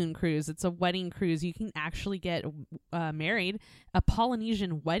honeymoon cruise. It's a wedding cruise. You can actually get married, a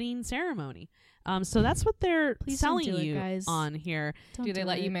Polynesian wedding ceremony. So that's what they're selling you guys. On here. Do they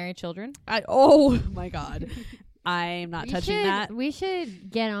let you marry children? Oh my God. I'm not touching that. We should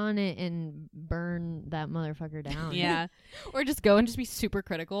get on it and burn that motherfucker down. Yeah. Or just go and just be super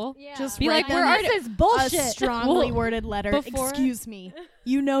critical. Yeah. Just be like, this is bullshit. A strongly worded letter. Excuse me.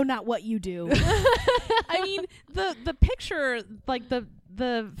 You know not what you do. I mean, the picture, like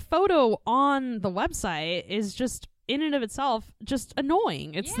the photo on the website is just in and of itself just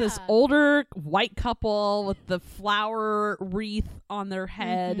annoying. It's this older white couple with the flower wreath on their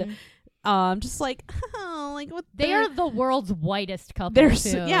head. Just like, what they are the world's whitest couple.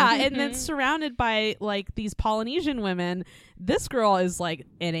 And then surrounded by like these Polynesian women. This girl is like,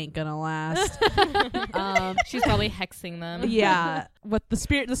 it ain't gonna last. She's probably hexing them. Yeah, what the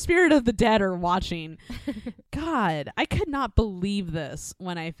spirit of the dead are watching. God, I could not believe this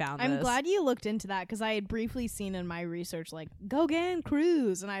when I found this. I'm glad you looked into that, because I had briefly seen in my research like Gauguin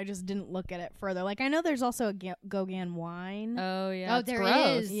cruise, and I just didn't look at it further. Like, I know there's also a Gauguin wine. Oh yeah, oh, there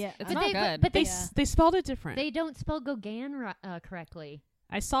gross. is. Yeah, it's not good. But they spelled it different. They don't spell Gauguin correctly.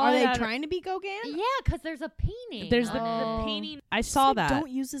 I saw. Are they trying to be Gauguin? Yeah, because there's a painting. There's the painting. I saw that. Don't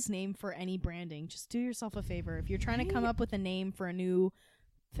use his name for any branding. Just do yourself a favor. If you're trying to come up with a name for a new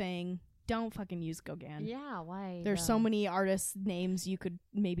thing, don't fucking use Gauguin. Yeah, why? There's so many artist names you could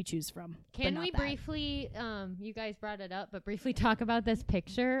maybe choose from. Can we briefly, you guys brought it up, but briefly talk about this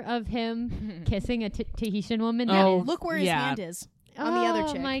picture of him kissing a Tahitian woman? Look where his hand is on the other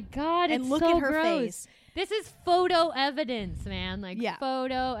chick. Oh my God, and it's look so at her gross. face. This is photo evidence, man. Like,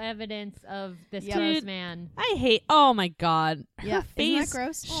 photo evidence of this gross man. I hate. Oh my God, her face. Isn't that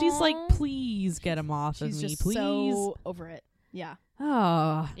gross? She's like, please get him off of me, just please. So over it. Yeah.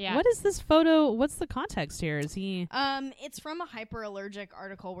 Oh, Yeah. What is this photo? What's the context here? Is he? It's from a hyperallergic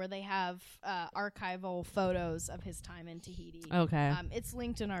article where they have archival photos of his time in Tahiti. Okay. It's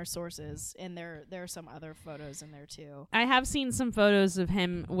linked in our sources, and there are some other photos in there too. I have seen some photos of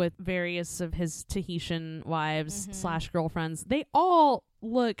him with various of his Tahitian wives / girlfriends. They all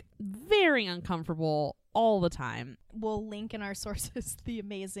look very uncomfortable all the time. We'll link in our sources the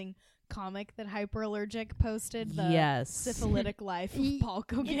amazing comic that Hyperallergic posted, the Yes. syphilitic life of Paul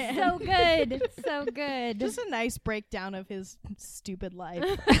Gauguin. It's so good. It's so good. Just a nice breakdown of his stupid life.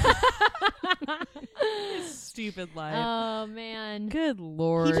 Stupid life. Oh man. Good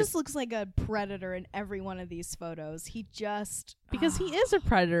Lord. He just looks like a predator in every one of these photos. He just because he is a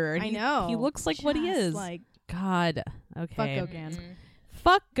predator. I know. He looks like what he Just is. Like God. Okay. fuck Gauguin.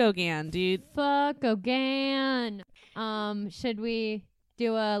 Fuck Gauguin, dude. Fuck Gauguin. Should we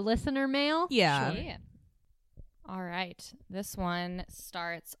do a listener mail? Yeah. Yeah. All right. This one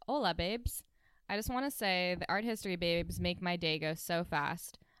starts, Hola, babes. I just want to say the art history babes make my day go so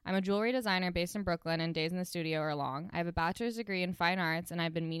fast. I'm a jewelry designer based in Brooklyn, and days in the studio are long. I have a bachelor's degree in fine arts, and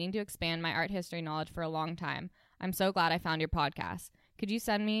I've been meaning to expand my art history knowledge for a long time. I'm so glad I found your podcast. Could you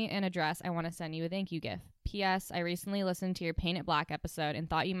send me an address? I want to send you a thank you gift. P.S. I recently listened to your Paint It Black episode and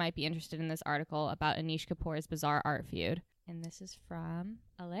thought you might be interested in this article about Anish Kapoor's bizarre art feud. And this is from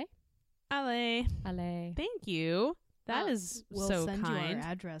LA. Ale. Thank you. That is We'll so send kind. you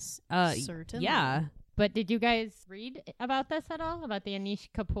our address. Certainly. Yeah. But did you guys read about this at all? About the Anish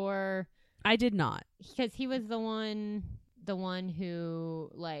Kapoor? I did not. Because he was the one who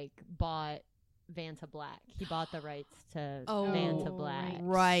like bought Vanta Black. He bought the rights to Vanta Black.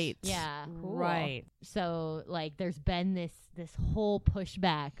 Right. Yeah. Cool. Right. So like there's been this whole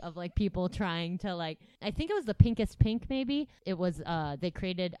pushback of like people trying to like, I think it was the Pinkest Pink maybe. It was they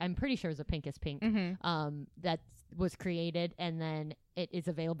created, I'm pretty sure it was a Pinkest Pink that was created, and then it is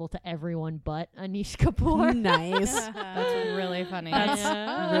available to everyone but Anish Kapoor. Nice. That's really funny.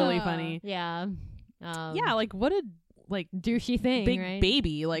 That's really funny. Yeah. Yeah, like what a douchey thing, big right?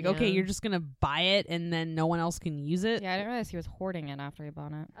 baby. Like, Yeah. okay, you're just gonna buy it and then no one else can use it. Yeah, I didn't realize he was hoarding it after he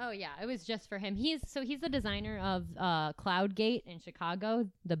bought it. Oh yeah, it was just for him. He's the designer of Cloudgate in Chicago,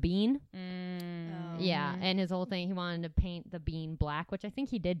 the bean. Yeah, and his whole thing, he wanted to paint the bean black, which I think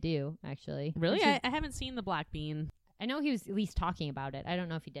he did do actually. Really? Which is- I haven't seen the black bean. I know he was at least talking about it. I don't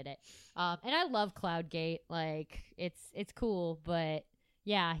know if he did it. And I love Cloudgate. Like it's cool, but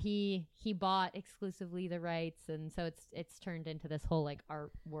yeah, he bought exclusively the rights, and so it's turned into this whole like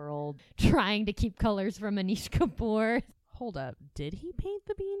art world trying to keep colors from Anish Kapoor. Hold up. Did he paint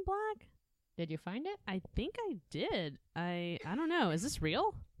the bean black? Did you find it? I think I did. I don't know. Is this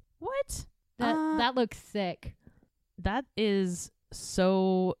real? What? That looks sick. That is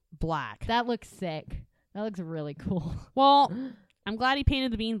so black. That looks sick. That looks really cool. Well, I'm glad he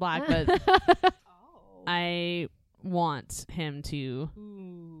painted the bean black, but I want him to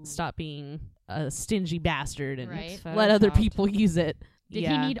stop being a stingy bastard and Right. let other Photoshopped. people use it. Did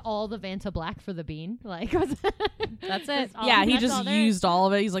he need all the Vanta Black for the bean? Like, That's it. Yeah, he that's just all there used all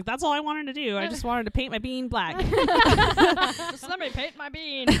of it. He's like, that's all I wanted to do. I just wanted to paint my bean black. Just let me paint my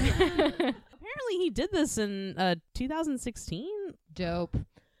bean. Apparently he did this in 2016. Dope.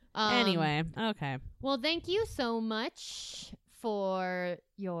 Anyway, okay. Well, thank you so much for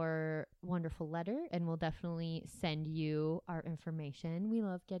your wonderful letter, and we'll definitely send you our information. We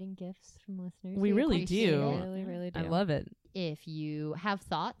love getting gifts from listeners. We really appreciate do. it. Really, really do. I love it. If you have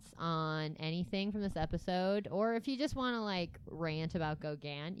thoughts on anything from this episode, or if you just want to like rant about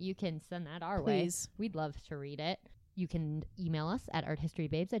Gauguin, you can send that our Please. way. We'd love to read it. You can email us at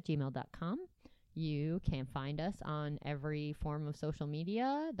arthistorybabes@gmail.com. You can find us on every form of social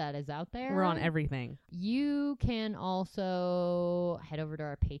media that is out there. We're on everything. You can also head over to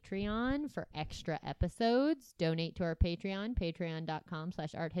our Patreon for extra episodes. Donate to our Patreon,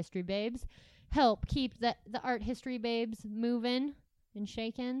 patreon.com/arthistorybabes. Help keep the Art History Babes moving and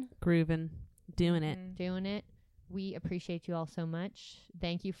shaking. Grooving. Doing it. Doing it. We appreciate you all so much.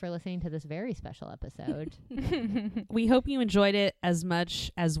 Thank you for listening to this very special episode. We hope you enjoyed it as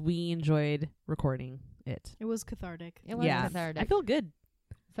much as we enjoyed recording it. It was cathartic. It was cathartic. I feel good.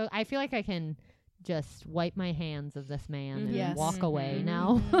 So I feel like I can just wipe my hands of this man and Yes. walk away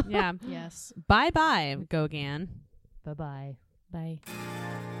now. Yeah. Yes. Bye-bye, Gauguin. Bye-bye. Bye.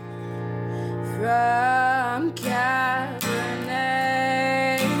 From Cabernet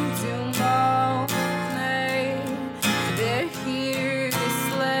to Monet, they're here to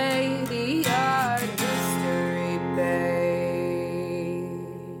slay the art history babe.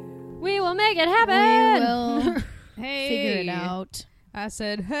 We will make it happen. We will Hey. figure it out. I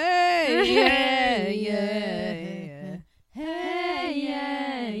said, hey, yeah, yeah, yeah. Hey.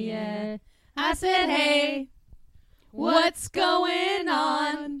 said, hey, what's going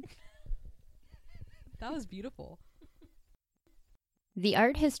on? That was beautiful. The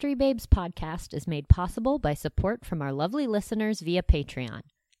Art History Babes podcast is made possible by support from our lovely listeners via Patreon.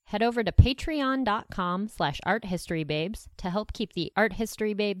 Head over to patreon.com/arthistorybabes to help keep the Art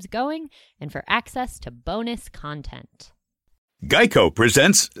History Babes going and for access to bonus content. Geico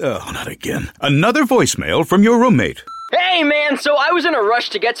presents, not again, another voicemail from your roommate. Hey man, so I was in a rush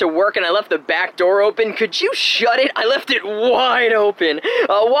to get to work and I left the back door open. Could you shut it? I left it wide open.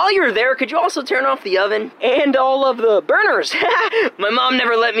 While you're there, could you also turn off the oven? And all of the burners. My mom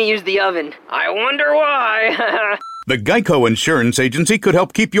never let me use the oven. I wonder why. The Geico Insurance Agency could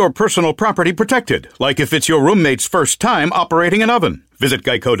help keep your personal property protected, like if it's your roommate's first time operating an oven. Visit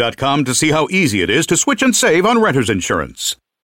geico.com to see how easy it is to switch and save on renter's insurance.